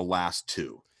tweaks on the last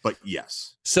two, but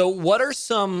yes. So what are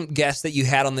some guests that you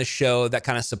had on this show that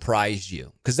kind of surprised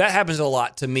you? Because that happens a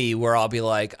lot to me, where I'll be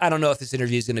like, I don't know if this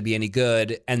interview is going to be any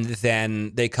good. And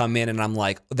then they come in and I'm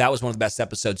like, that was one of the best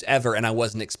episodes ever, and I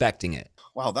wasn't expecting it.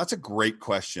 Wow, that's a great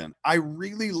question. I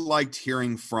really liked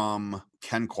hearing from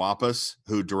Ken Kwapis,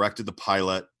 who directed the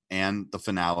pilot and the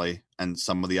finale and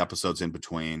some of the episodes in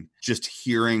between. Just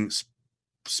hearing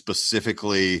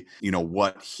specifically,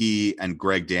 what he and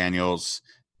Greg Daniels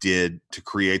did to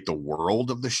create the world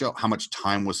of the show, how much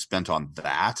time was spent on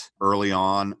that early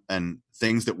on, and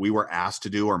things that we were asked to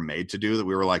do or made to do that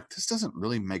we were like, this doesn't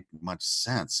really make much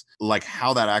sense. Like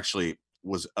how that actually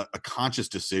was a conscious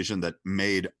decision that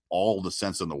made all the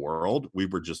sense in the world. We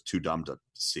were just too dumb to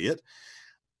see it.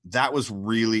 That was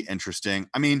really interesting.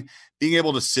 I mean, being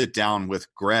able to sit down with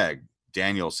Greg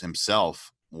Daniels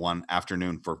himself one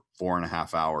afternoon for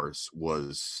 4.5 hours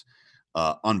was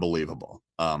unbelievable.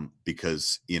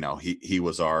 Because he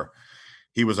was our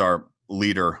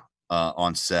leader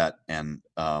on set, and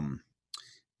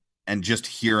just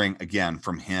hearing again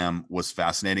from him was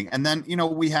fascinating. And then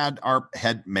we had our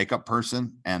head makeup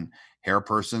person and hair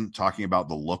person talking about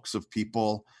the looks of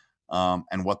people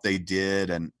and what they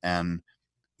did, and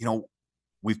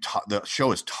the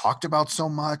show is talked about so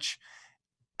much.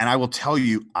 And I will tell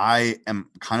you, I am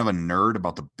kind of a nerd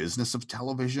about the business of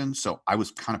television. So I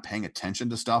was kind of paying attention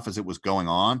to stuff as it was going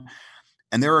on.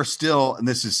 And there are still, and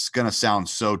this is going to sound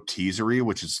so teasery,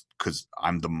 which is because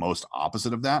I'm the most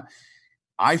opposite of that.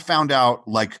 I found out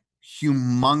like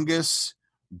humongous,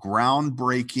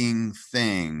 groundbreaking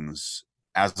things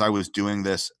as I was doing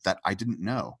this that I didn't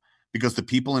know, because the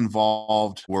people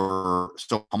involved were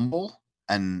so humble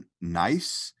and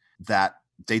nice that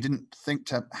they didn't think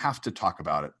to have to talk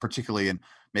about it, particularly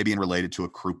maybe in related to a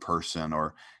crew person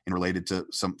or in related to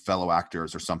some fellow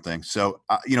actors or something. So,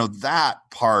 that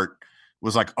part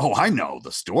was like, oh, I know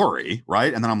the story,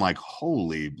 right? And then I'm like,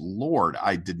 holy Lord,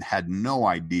 I had no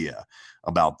idea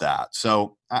about that.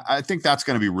 So I think that's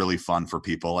going to be really fun for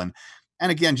people. And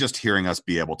again, just hearing us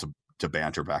be able to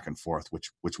banter back and forth,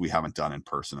 which we haven't done in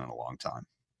person in a long time.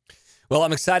 Well,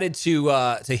 I'm excited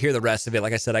to hear the rest of it.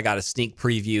 Like I said, I got a sneak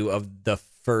preview of the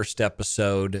first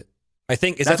episode. I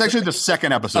think that's actually the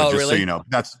second episode. Oh, just really? So you know,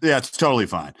 it's totally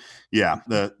fine. Yeah,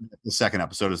 the second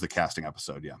episode is the casting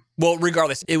episode. Yeah. Well,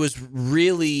 regardless, it was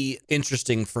really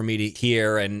interesting for me to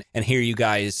hear and hear you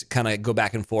guys kind of go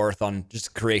back and forth on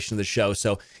just the creation of the show.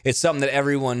 So it's something that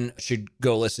everyone should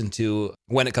go listen to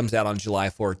when it comes out on July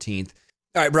 14th.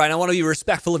 All right, Brian, I want to be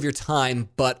respectful of your time,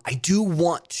 but I do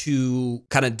want to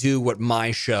kind of do what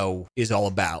my show is all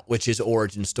about, which is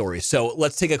origin stories. So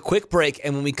let's take a quick break,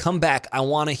 and when we come back, I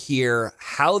want to hear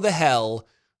how the hell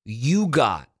you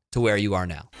got to where you are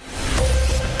now.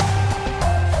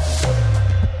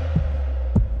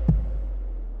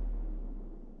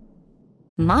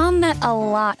 Mom met a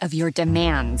lot of your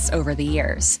demands over the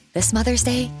years. This Mother's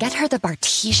Day, get her the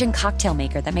Bartesian cocktail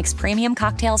maker that makes premium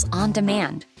cocktails on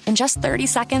demand. In just 30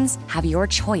 seconds, have your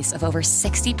choice of over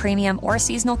 60 premium or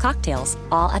seasonal cocktails,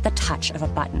 all at the touch of a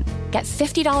button. Get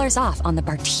 $50 off on the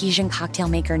Bartesian cocktail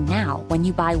maker now when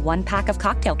you buy 1 pack of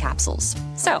cocktail capsules.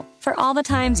 So, for all the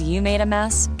times you made a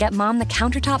mess, get Mom the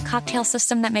countertop cocktail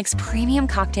system that makes premium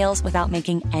cocktails without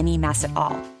making any mess at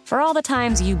all. For all the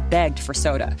times you begged for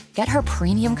soda, get her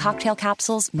premium cocktail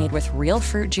capsules made with real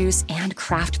fruit juice and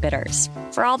craft bitters.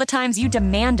 For all the times you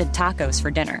demanded tacos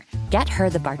for dinner, get her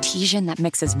the Bartesian that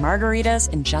mixes margaritas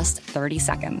in just 30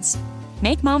 seconds.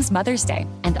 Make Mom's Mother's Day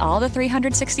and all the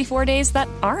 364 days that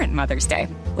aren't Mother's Day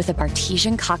with a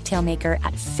Bartesian cocktail maker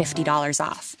at $50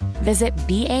 off. Visit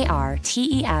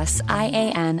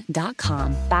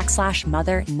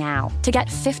BARTESIAN.com/mother now to get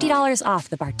 $50 off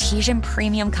the Bartesian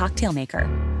Premium Cocktail Maker.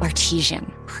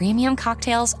 Bartesian, premium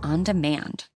cocktails on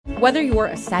demand. Whether you're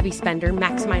a savvy spender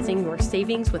maximizing your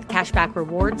savings with cashback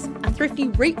rewards, a thrifty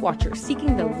rate watcher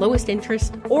seeking the lowest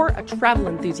interest, or a travel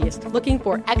enthusiast looking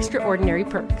for extraordinary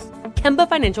perks, Kemba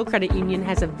Financial Credit Union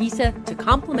has a visa to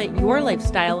complement your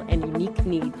lifestyle and unique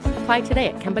needs. Apply today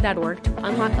at Kemba.org to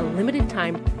unlock a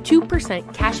limited-time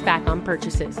 2% cash back on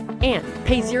purchases and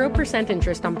pay 0%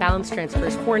 interest on balance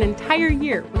transfers for an entire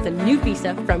year with a new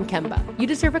visa from Kemba. You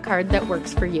deserve a card that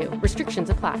works for you. Restrictions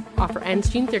apply. Offer ends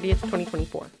June 30th,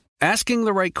 2024. Asking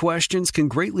the right questions can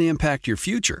greatly impact your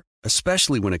future,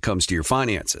 especially when it comes to your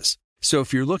finances. So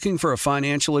if you're looking for a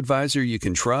financial advisor you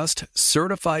can trust,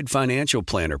 certified financial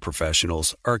planner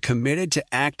professionals are committed to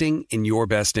acting in your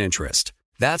best interest.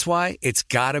 That's why it's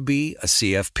got to be a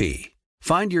CFP.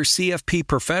 Find your CFP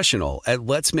professional at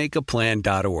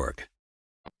letsmakeaplan.org.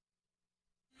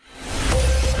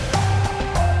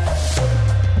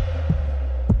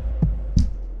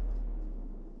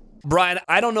 Brian,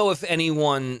 I don't know if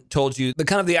anyone told you,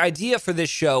 the idea for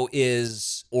this show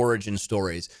is origin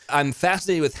stories. I'm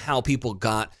fascinated with how people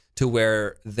got to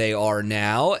where they are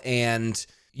now, and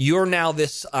you're now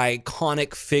this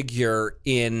iconic figure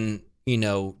in,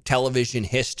 television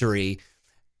history.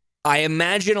 I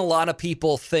imagine a lot of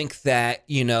people think that,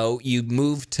 you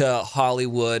moved to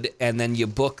Hollywood and then you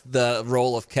book the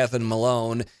role of Kevin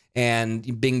Malone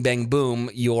and bing, bang, boom,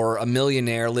 you're a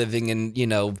millionaire living in,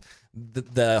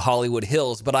 the Hollywood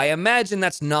Hills. But I imagine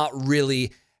that's not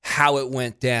really how it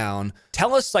went down.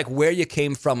 Tell us where you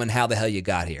came from and how the hell you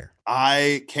got here.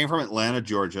 I came from Atlanta,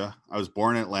 Georgia. I was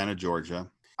born in Atlanta, Georgia.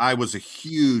 I was a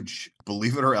huge,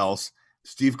 believe it or else,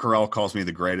 Steve Carell calls me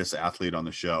the greatest athlete on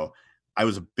the show. I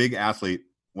was a big athlete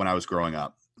when I was growing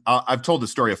up. I've told the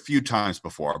story a few times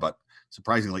before, but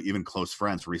surprisingly, even close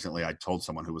friends recently, I told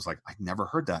someone who was like, I never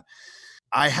heard that.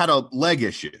 I had a leg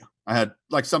issue. I had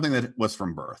something that was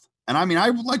from birth. And I mean,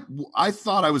 I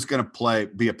thought I was going to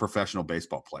be a professional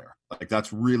baseball player.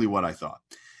 That's really what I thought.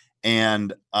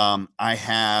 And I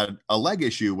had a leg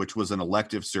issue, which was an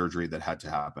elective surgery that had to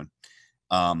happen.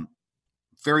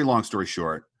 Very long story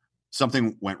short,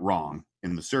 something went wrong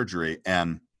in the surgery,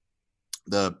 and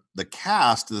the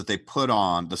cast that they put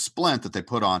on, the splint that they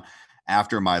put on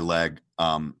after my leg,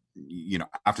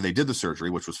 after they did the surgery,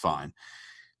 which was fine,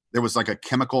 there was a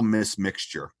chemical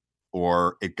mismixture,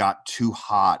 or it got too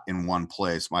hot in one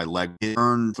place. My leg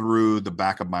burned through the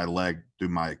back of my leg through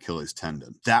my Achilles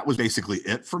tendon. That was basically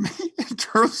it for me in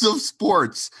terms of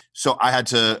sports. So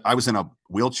I was in a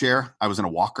wheelchair. I was in a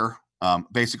walker,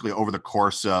 basically over the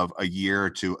course of a year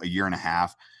to a year and a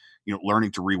half,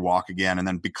 learning to re-walk again. And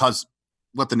then because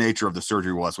what the nature of the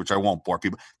surgery was, which I won't bore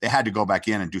people, they had to go back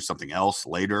in and do something else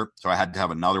later. So I had to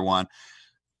have another one.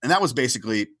 And that was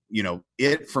basically,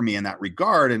 it for me in that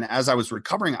regard. And as I was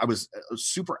recovering, I was a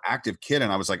super active kid,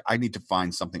 and I was like, I need to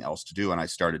find something else to do. And I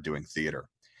started doing theater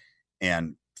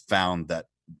and found that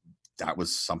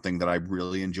was something that I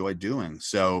really enjoyed doing.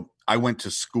 So I went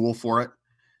to school for it,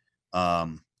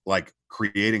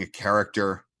 creating a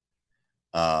character,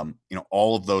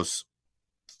 all of those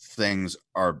things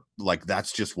are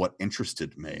that's just what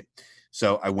interested me.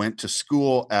 So I went to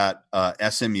school at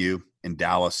SMU in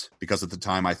Dallas because at the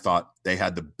time I thought they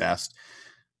had the best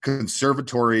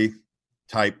conservatory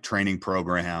type training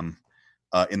program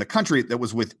in the country that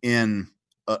was within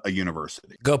a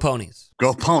university. Go Ponies.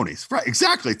 Go Ponies. Right.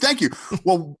 Exactly. Thank you.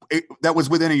 Well, that was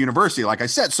within a university, like I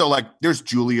said. So there's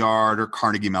Juilliard or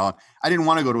Carnegie Mellon. I didn't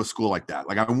want to go to a school like that.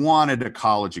 I wanted a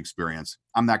college experience.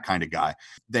 I'm that kind of guy.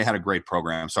 They had a great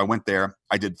program. So I went there.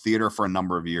 I did theater for a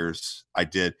number of years.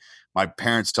 My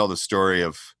parents tell the story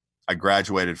of I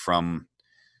graduated from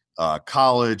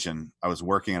college and I was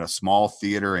working at a small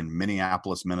theater in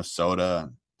Minneapolis, Minnesota.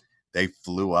 And they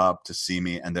flew up to see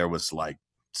me, and there was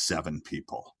 7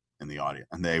 people in the audience,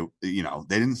 and they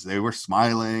were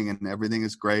smiling and everything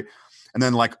is great. And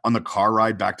then on the car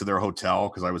ride back to their hotel,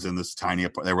 because I was in this tiny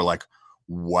apartment, they were like,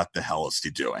 what the hell is he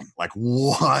doing?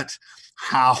 What?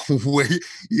 How?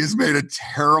 He has made a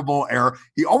terrible error.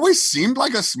 He always seemed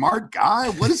like a smart guy.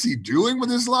 What is he doing with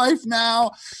his life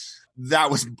now?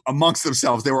 That was amongst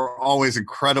themselves. They were always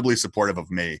incredibly supportive of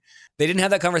me. They didn't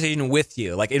have that conversation with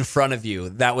you, in front of you.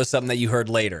 That was something that you heard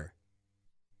later.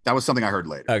 That was something I heard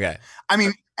later. Okay. I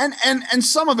mean, and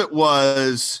some of it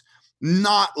was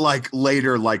not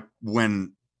later,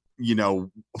 when,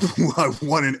 I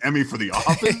won an Emmy for The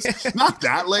Office. Not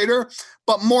that later,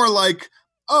 but more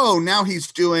now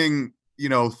he's doing,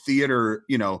 theater,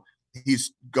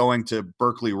 he's going to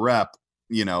Berkeley Rep,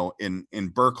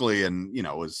 in Berkeley, and,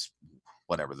 was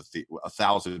whatever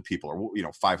 1,000 people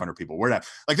or, 500 people, whatever.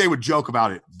 They would joke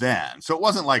about it then. So it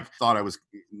wasn't thought I was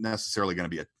necessarily going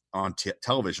to be on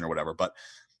television or whatever, but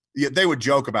they would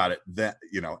joke about it that,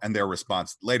 and their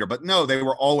response later. But no, they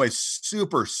were always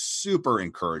super, super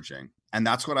encouraging. And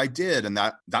that's what I did. And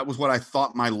that was what I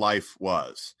thought my life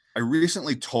was. I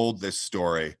recently told this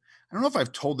story. I don't know if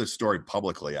I've told this story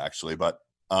publicly, actually, but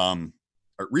I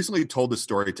recently told this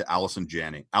story to Allison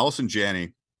Janney. Allison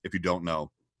Janney, if you don't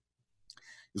know,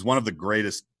 is one of the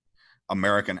greatest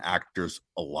American actors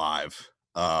alive.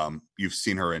 You've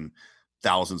seen her in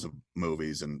thousands of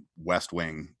movies, and West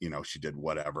Wing, she did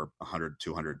 100,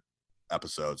 200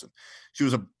 episodes. And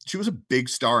she was a big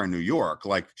star in New York.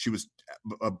 She was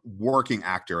a working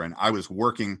actor, and I was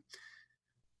working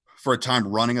for a time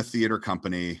running a theater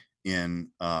company in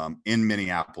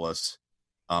Minneapolis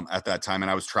at that time.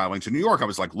 And I was traveling to New York. I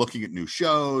was like looking at new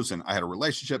shows, and I had a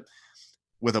relationship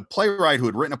with a playwright who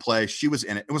had written a play. She was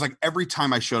in it. It was like every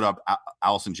time I showed up,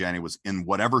 Allison Janney was in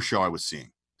whatever show I was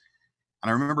seeing. And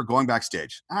I remember going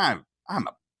backstage. I'm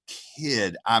a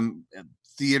kid. I'm in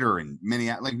theater in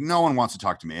Minneapolis. Like, no one wants to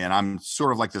talk to me. And I'm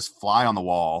sort of like this fly on the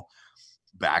wall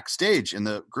backstage in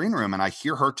the green room. And I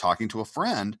hear her talking to a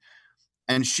friend,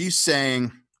 and she's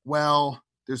saying, well,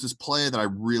 there's this play that I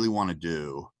really want to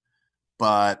do,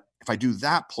 but if I do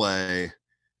that play,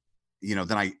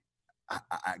 then I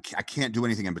can't do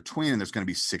anything in between, and there's going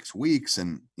to be 6 weeks,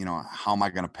 and how am I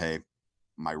going to pay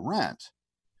my rent?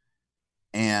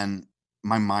 And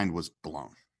my mind was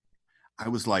blown. I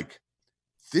was like,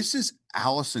 this is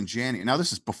Allison Janney. Now,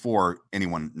 this is before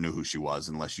anyone knew who she was,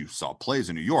 unless you saw plays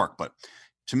in New York, but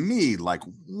to me, like,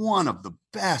 one of the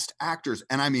best actors.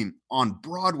 And I mean, on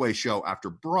Broadway show after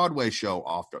Broadway show,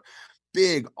 after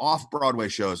big off-Broadway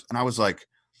shows. And I was like,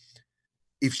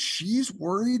 if she's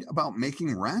worried about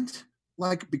making rent,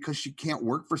 like, because she can't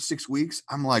work for 6 weeks,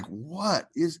 I'm like,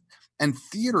 and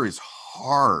theater is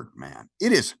hard, man.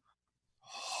 It is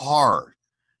hard.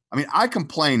 I mean, I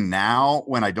complain now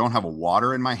when I don't have a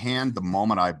water in my hand the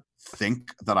moment I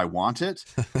think that I want it,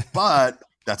 but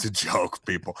that's a joke,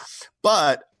 people.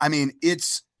 But I mean,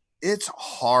 it's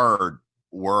hard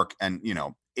work, and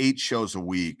 8 shows a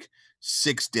week,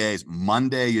 6 days.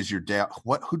 Monday is your day.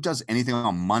 Who does anything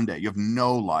on Monday? You have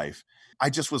no life. I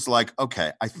just was like,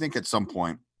 okay, I think at some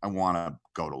point I want to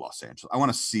go to Los Angeles. I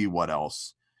want to see what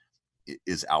else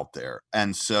is out there.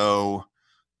 And so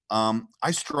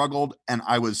I struggled, and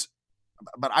I was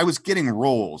getting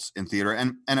roles in theater,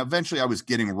 and eventually I was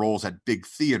getting roles at big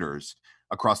theaters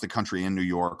across the country in New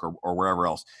York or wherever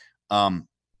else.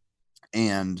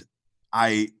 And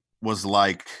I was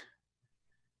like,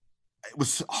 it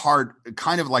was hard,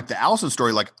 kind of like the Allison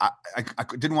story. Like I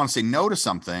didn't want to say no to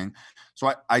something.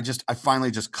 So I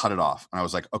finally just cut it off. And I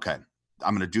was like, okay,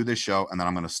 I'm going to do this show, and then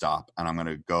I'm going to stop, and I'm going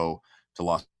to go to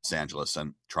Los Angeles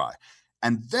and try.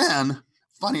 And then,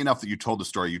 funny enough that you told the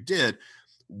story you did,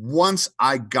 once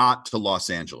I got to Los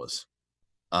Angeles,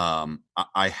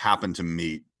 I happened to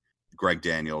meet Greg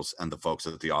Daniels and the folks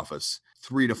at the office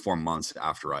 3 to 4 months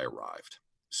after I arrived.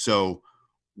 So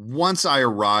once I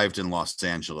arrived in Los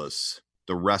Angeles,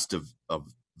 the rest of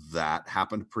that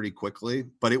happened pretty quickly,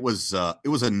 but it was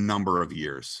a number of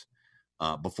years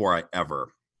before I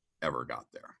ever got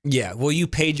there. Yeah, well, you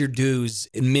paid your dues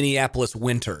in Minneapolis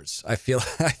winters. I feel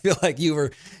like you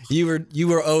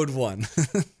were owed one.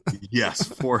 Yes,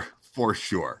 for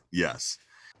sure. Yes,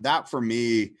 that for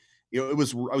me, I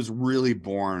was really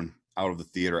born out of the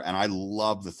theater, and I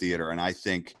love the theater, and I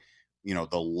think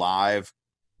the live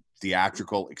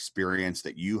theatrical experience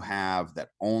that you have that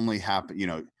only happen.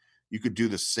 You could do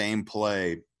the same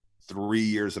play 3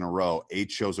 years in a row, 8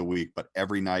 shows a week, but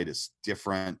every night is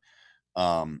different.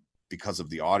 Because of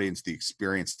the audience, the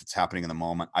experience that's happening in the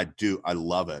moment. I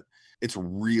love it. It's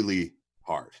really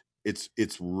hard. It's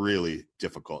really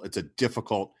difficult. It's a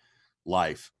difficult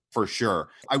life for sure.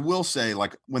 I will say,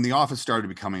 like, when The Office started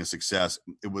becoming a success,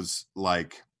 it was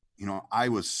like, I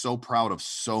was so proud of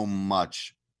so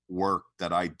much work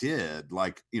that I did,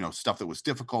 like, stuff that was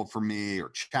difficult for me or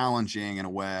challenging in a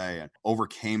way, and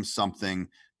overcame something,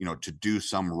 to do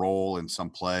some role in some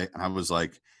play. And I was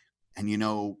like,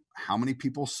 and how many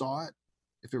people saw it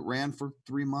if it ran for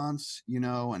 3 months,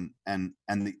 and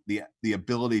the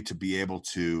ability to be able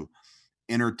to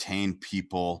entertain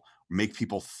people, make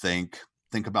people think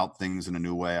about things in a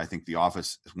new way. I think The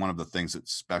Office is one of the things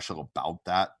that's special about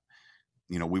that.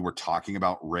 We were talking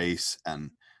about race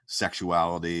and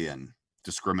sexuality and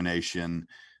discrimination,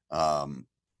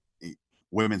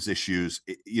 women's issues.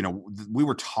 We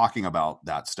were talking about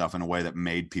that stuff in a way that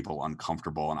made people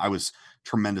uncomfortable. And I was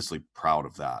tremendously proud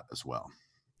of that as well.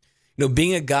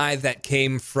 Being a guy that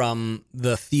came from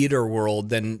the theater world,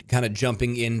 then kind of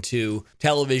jumping into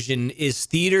television, is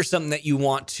theater something that you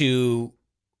want to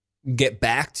get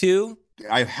back to?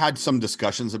 I've had some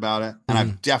discussions about it, and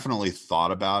I've definitely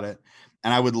thought about it.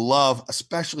 And I would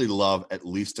especially love, at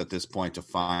least at this point, to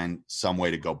find some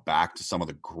way to go back to some of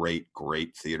the great,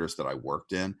 great theaters that I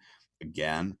worked in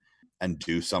again and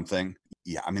do something.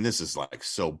 Yeah, I mean, this is like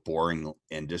so boring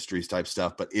industries type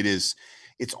stuff, but it's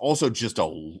also just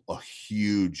a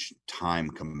huge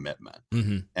time commitment.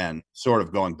 Mm-hmm. And sort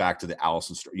of going back to the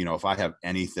Allison story, if I have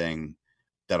anything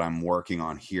that I'm working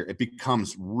on here, it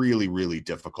becomes really, really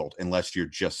difficult unless you're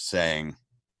just saying,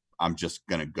 I'm just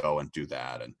going to go and do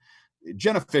that. And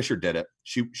Jenna Fisher did it.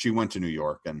 She went to New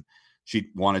York and She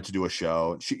wanted to do a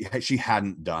show. She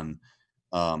hadn't done,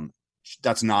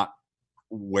 that's not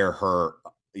where her,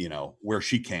 where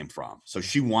she came from. So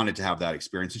she wanted to have that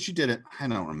experience, and she did it.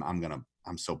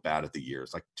 I'm so bad at the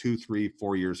years, like 2, 3,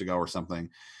 4 years ago or something.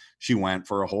 She went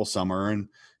for a whole summer and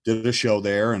did a show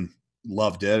there and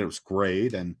loved it. It was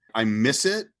great. And I miss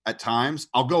it at times.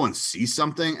 I'll go and see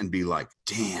something and be like,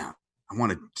 damn, I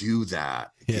want to do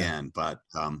that again. But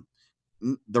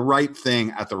the right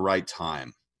thing at the right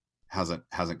time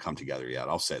hasn't come together yet.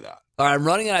 I'll say that. All right, I'm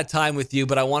running out of time with you,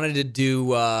 but I wanted to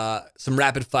do some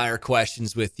rapid fire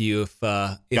questions with you if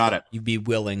Got it. You'd be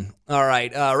willing. All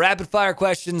right, rapid fire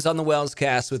questions on the Wells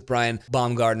Cast with Brian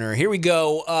Baumgartner. Here we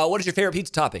go. What is your favorite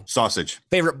pizza topping? Sausage.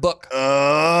 Favorite book?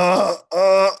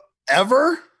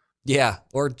 Ever? Yeah,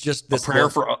 or just this a prayer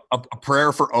book. for a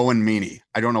prayer for Owen Meany.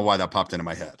 I don't know why that popped into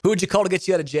my head. Who would you call to get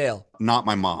you out of jail? Not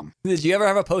my mom. Did you ever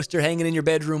have a poster hanging in your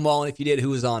bedroom wall? And if you did, who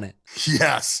was on it?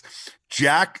 Yes,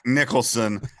 Jack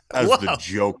Nicholson as the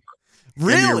Joker.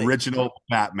 Really? In the original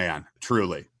Batman.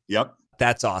 Truly. Yep.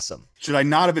 That's awesome. Should I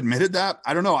not have admitted that?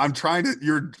 I don't know.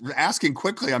 You're asking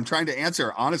quickly. I'm trying to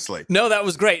answer honestly. No, that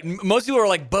was great. Most people were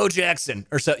like Bo Jackson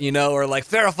or something, or like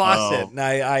Farrah Fawcett. And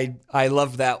I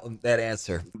loved that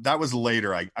answer. That was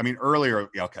later. I mean, earlier.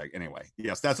 Okay. Anyway,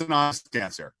 yes, that's an honest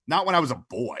answer. Not when I was a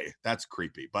boy. That's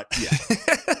creepy, but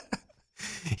yeah.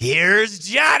 Here's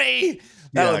Johnny.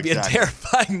 That would be exactly. a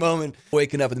terrifying moment.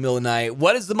 Waking up in the middle of the night.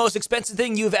 What is the most expensive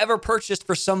thing you've ever purchased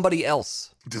for somebody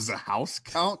else? Does a house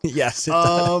count? Yes, it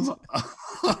does.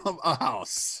 A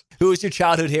house. Who was your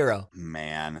childhood hero?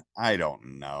 Man, I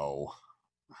don't know.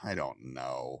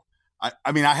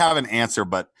 I mean, I have an answer,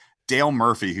 but Dale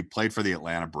Murphy, who played for the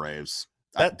Atlanta Braves.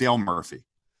 Dale Murphy.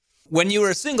 When you were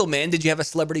a single man, did you have a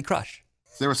celebrity crush?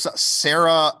 There was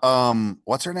Sarah,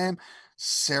 what's her name?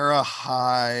 Sarah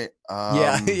High.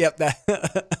 Yep.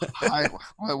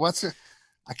 What's her?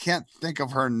 I can't think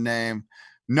of her name.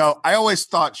 No, I always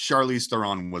thought Charlize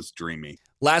Theron was dreamy.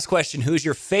 Last question. Who's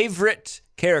your favorite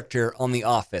character on The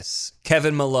Office?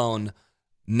 Kevin Malone,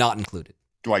 not included.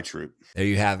 Dwight Schrute. There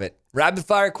you have it. Rapid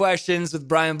fire questions with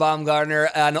Brian Baumgartner.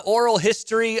 An oral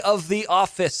history of The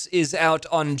Office is out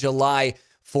on July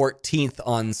 14th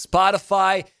on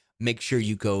Spotify. Make sure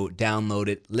you go download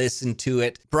it, listen to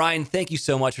it. Brian, thank you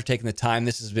so much for taking the time.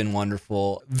 This has been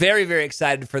wonderful. Very, very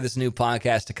excited for this new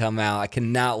podcast to come out. I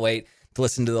cannot wait to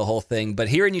listen to the whole thing. But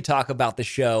hearing you talk about the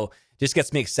show just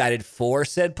gets me excited for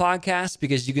said podcast,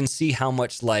 because you can see how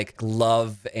much like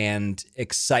love and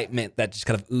excitement that just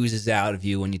kind of oozes out of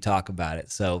you when you talk about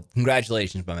it. So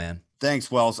congratulations, my man. Thanks,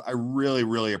 Wells. I really,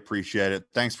 really appreciate it.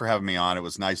 Thanks for having me on. It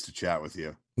was nice to chat with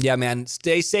you. Yeah, man.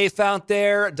 Stay safe out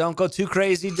there. Don't go too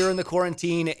crazy during the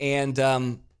quarantine. And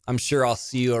I'm sure I'll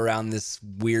see you around this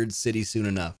weird city soon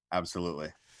enough. Absolutely.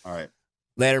 All right.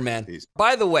 Later, man. Peace.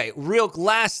 By the way, real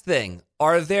last thing.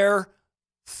 Are there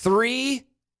 3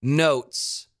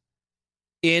 notes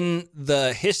in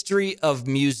the history of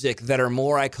music that are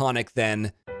more iconic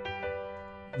than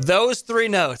those 3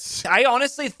 notes? I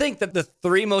honestly think that the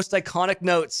 3 most iconic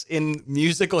notes in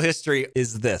musical history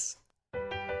is this.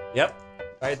 Yep.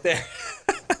 Right there.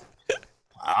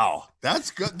 Wow. That's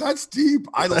good. That's deep.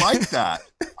 I like that.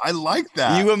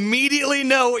 You immediately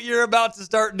know what you're about to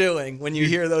start doing when you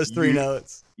hear those 3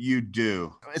 notes. You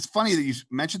do. It's funny that you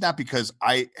mentioned that, because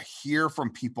I hear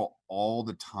from people all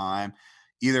the time,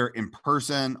 either in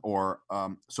person or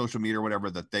social media or whatever,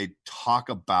 that they talk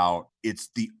about it's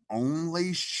the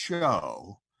only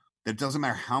show that doesn't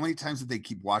matter how many times that they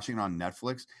keep watching on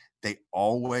Netflix, they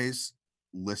always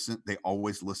listen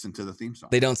to the theme song.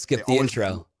 They don't skip the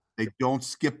intro. They don't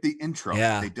skip the intro.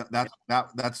 Yeah. They don't,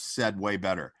 that's said way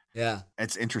better. Yeah.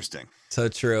 It's interesting. So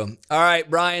true. All right,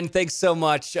 Brian, thanks so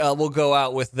much. We'll go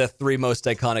out with the 3 most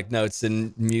iconic notes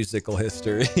in musical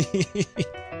history.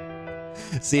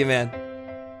 See you, man.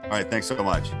 All right. Thanks so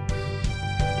much.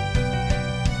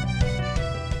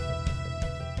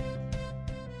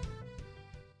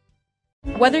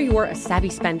 Whether you're a savvy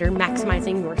spender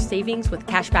maximizing your savings with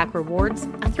cashback rewards,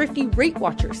 a thrifty rate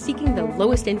watcher seeking the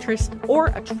lowest interest, or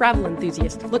a travel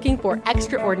enthusiast looking for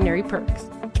extraordinary perks,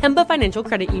 Kemba Financial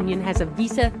Credit Union has a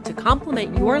visa to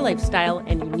complement your lifestyle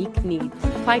and unique needs.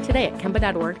 Apply today at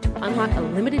Kemba.org to unlock a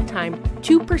limited time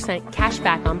 2% cash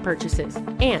back on purchases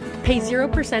and pay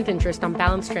 0% interest on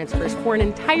balance transfers for an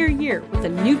entire year with a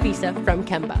new visa from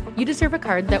Kemba. You deserve a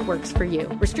card that works for you.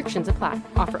 Restrictions apply.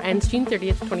 Offer ends June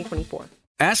 30th, 2024.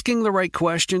 Asking the right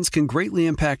questions can greatly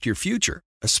impact your future,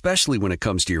 especially when it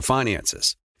comes to your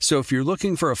finances. So if you're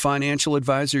looking for a financial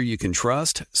advisor you can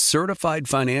trust, certified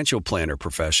financial planner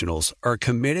professionals are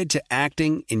committed to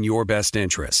acting in your best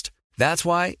interest. That's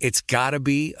why it's got to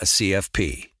be a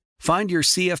CFP. Find your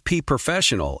CFP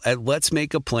professional at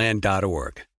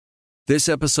letsmakeaplan.org. This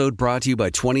episode brought to you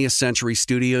by 20th Century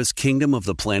Studios' Kingdom of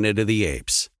the Planet of the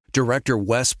Apes. Director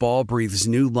Wes Ball breathes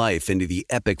new life into the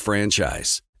epic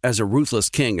franchise. As a ruthless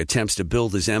king attempts to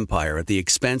build his empire at the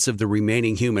expense of the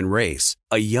remaining human race,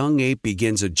 a young ape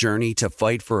begins a journey to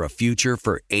fight for a future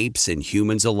for apes and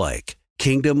humans alike.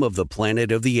 Kingdom of the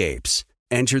Planet of the Apes.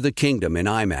 Enter the kingdom in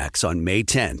IMAX on May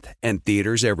 10th and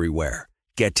theaters everywhere.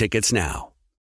 Get tickets now.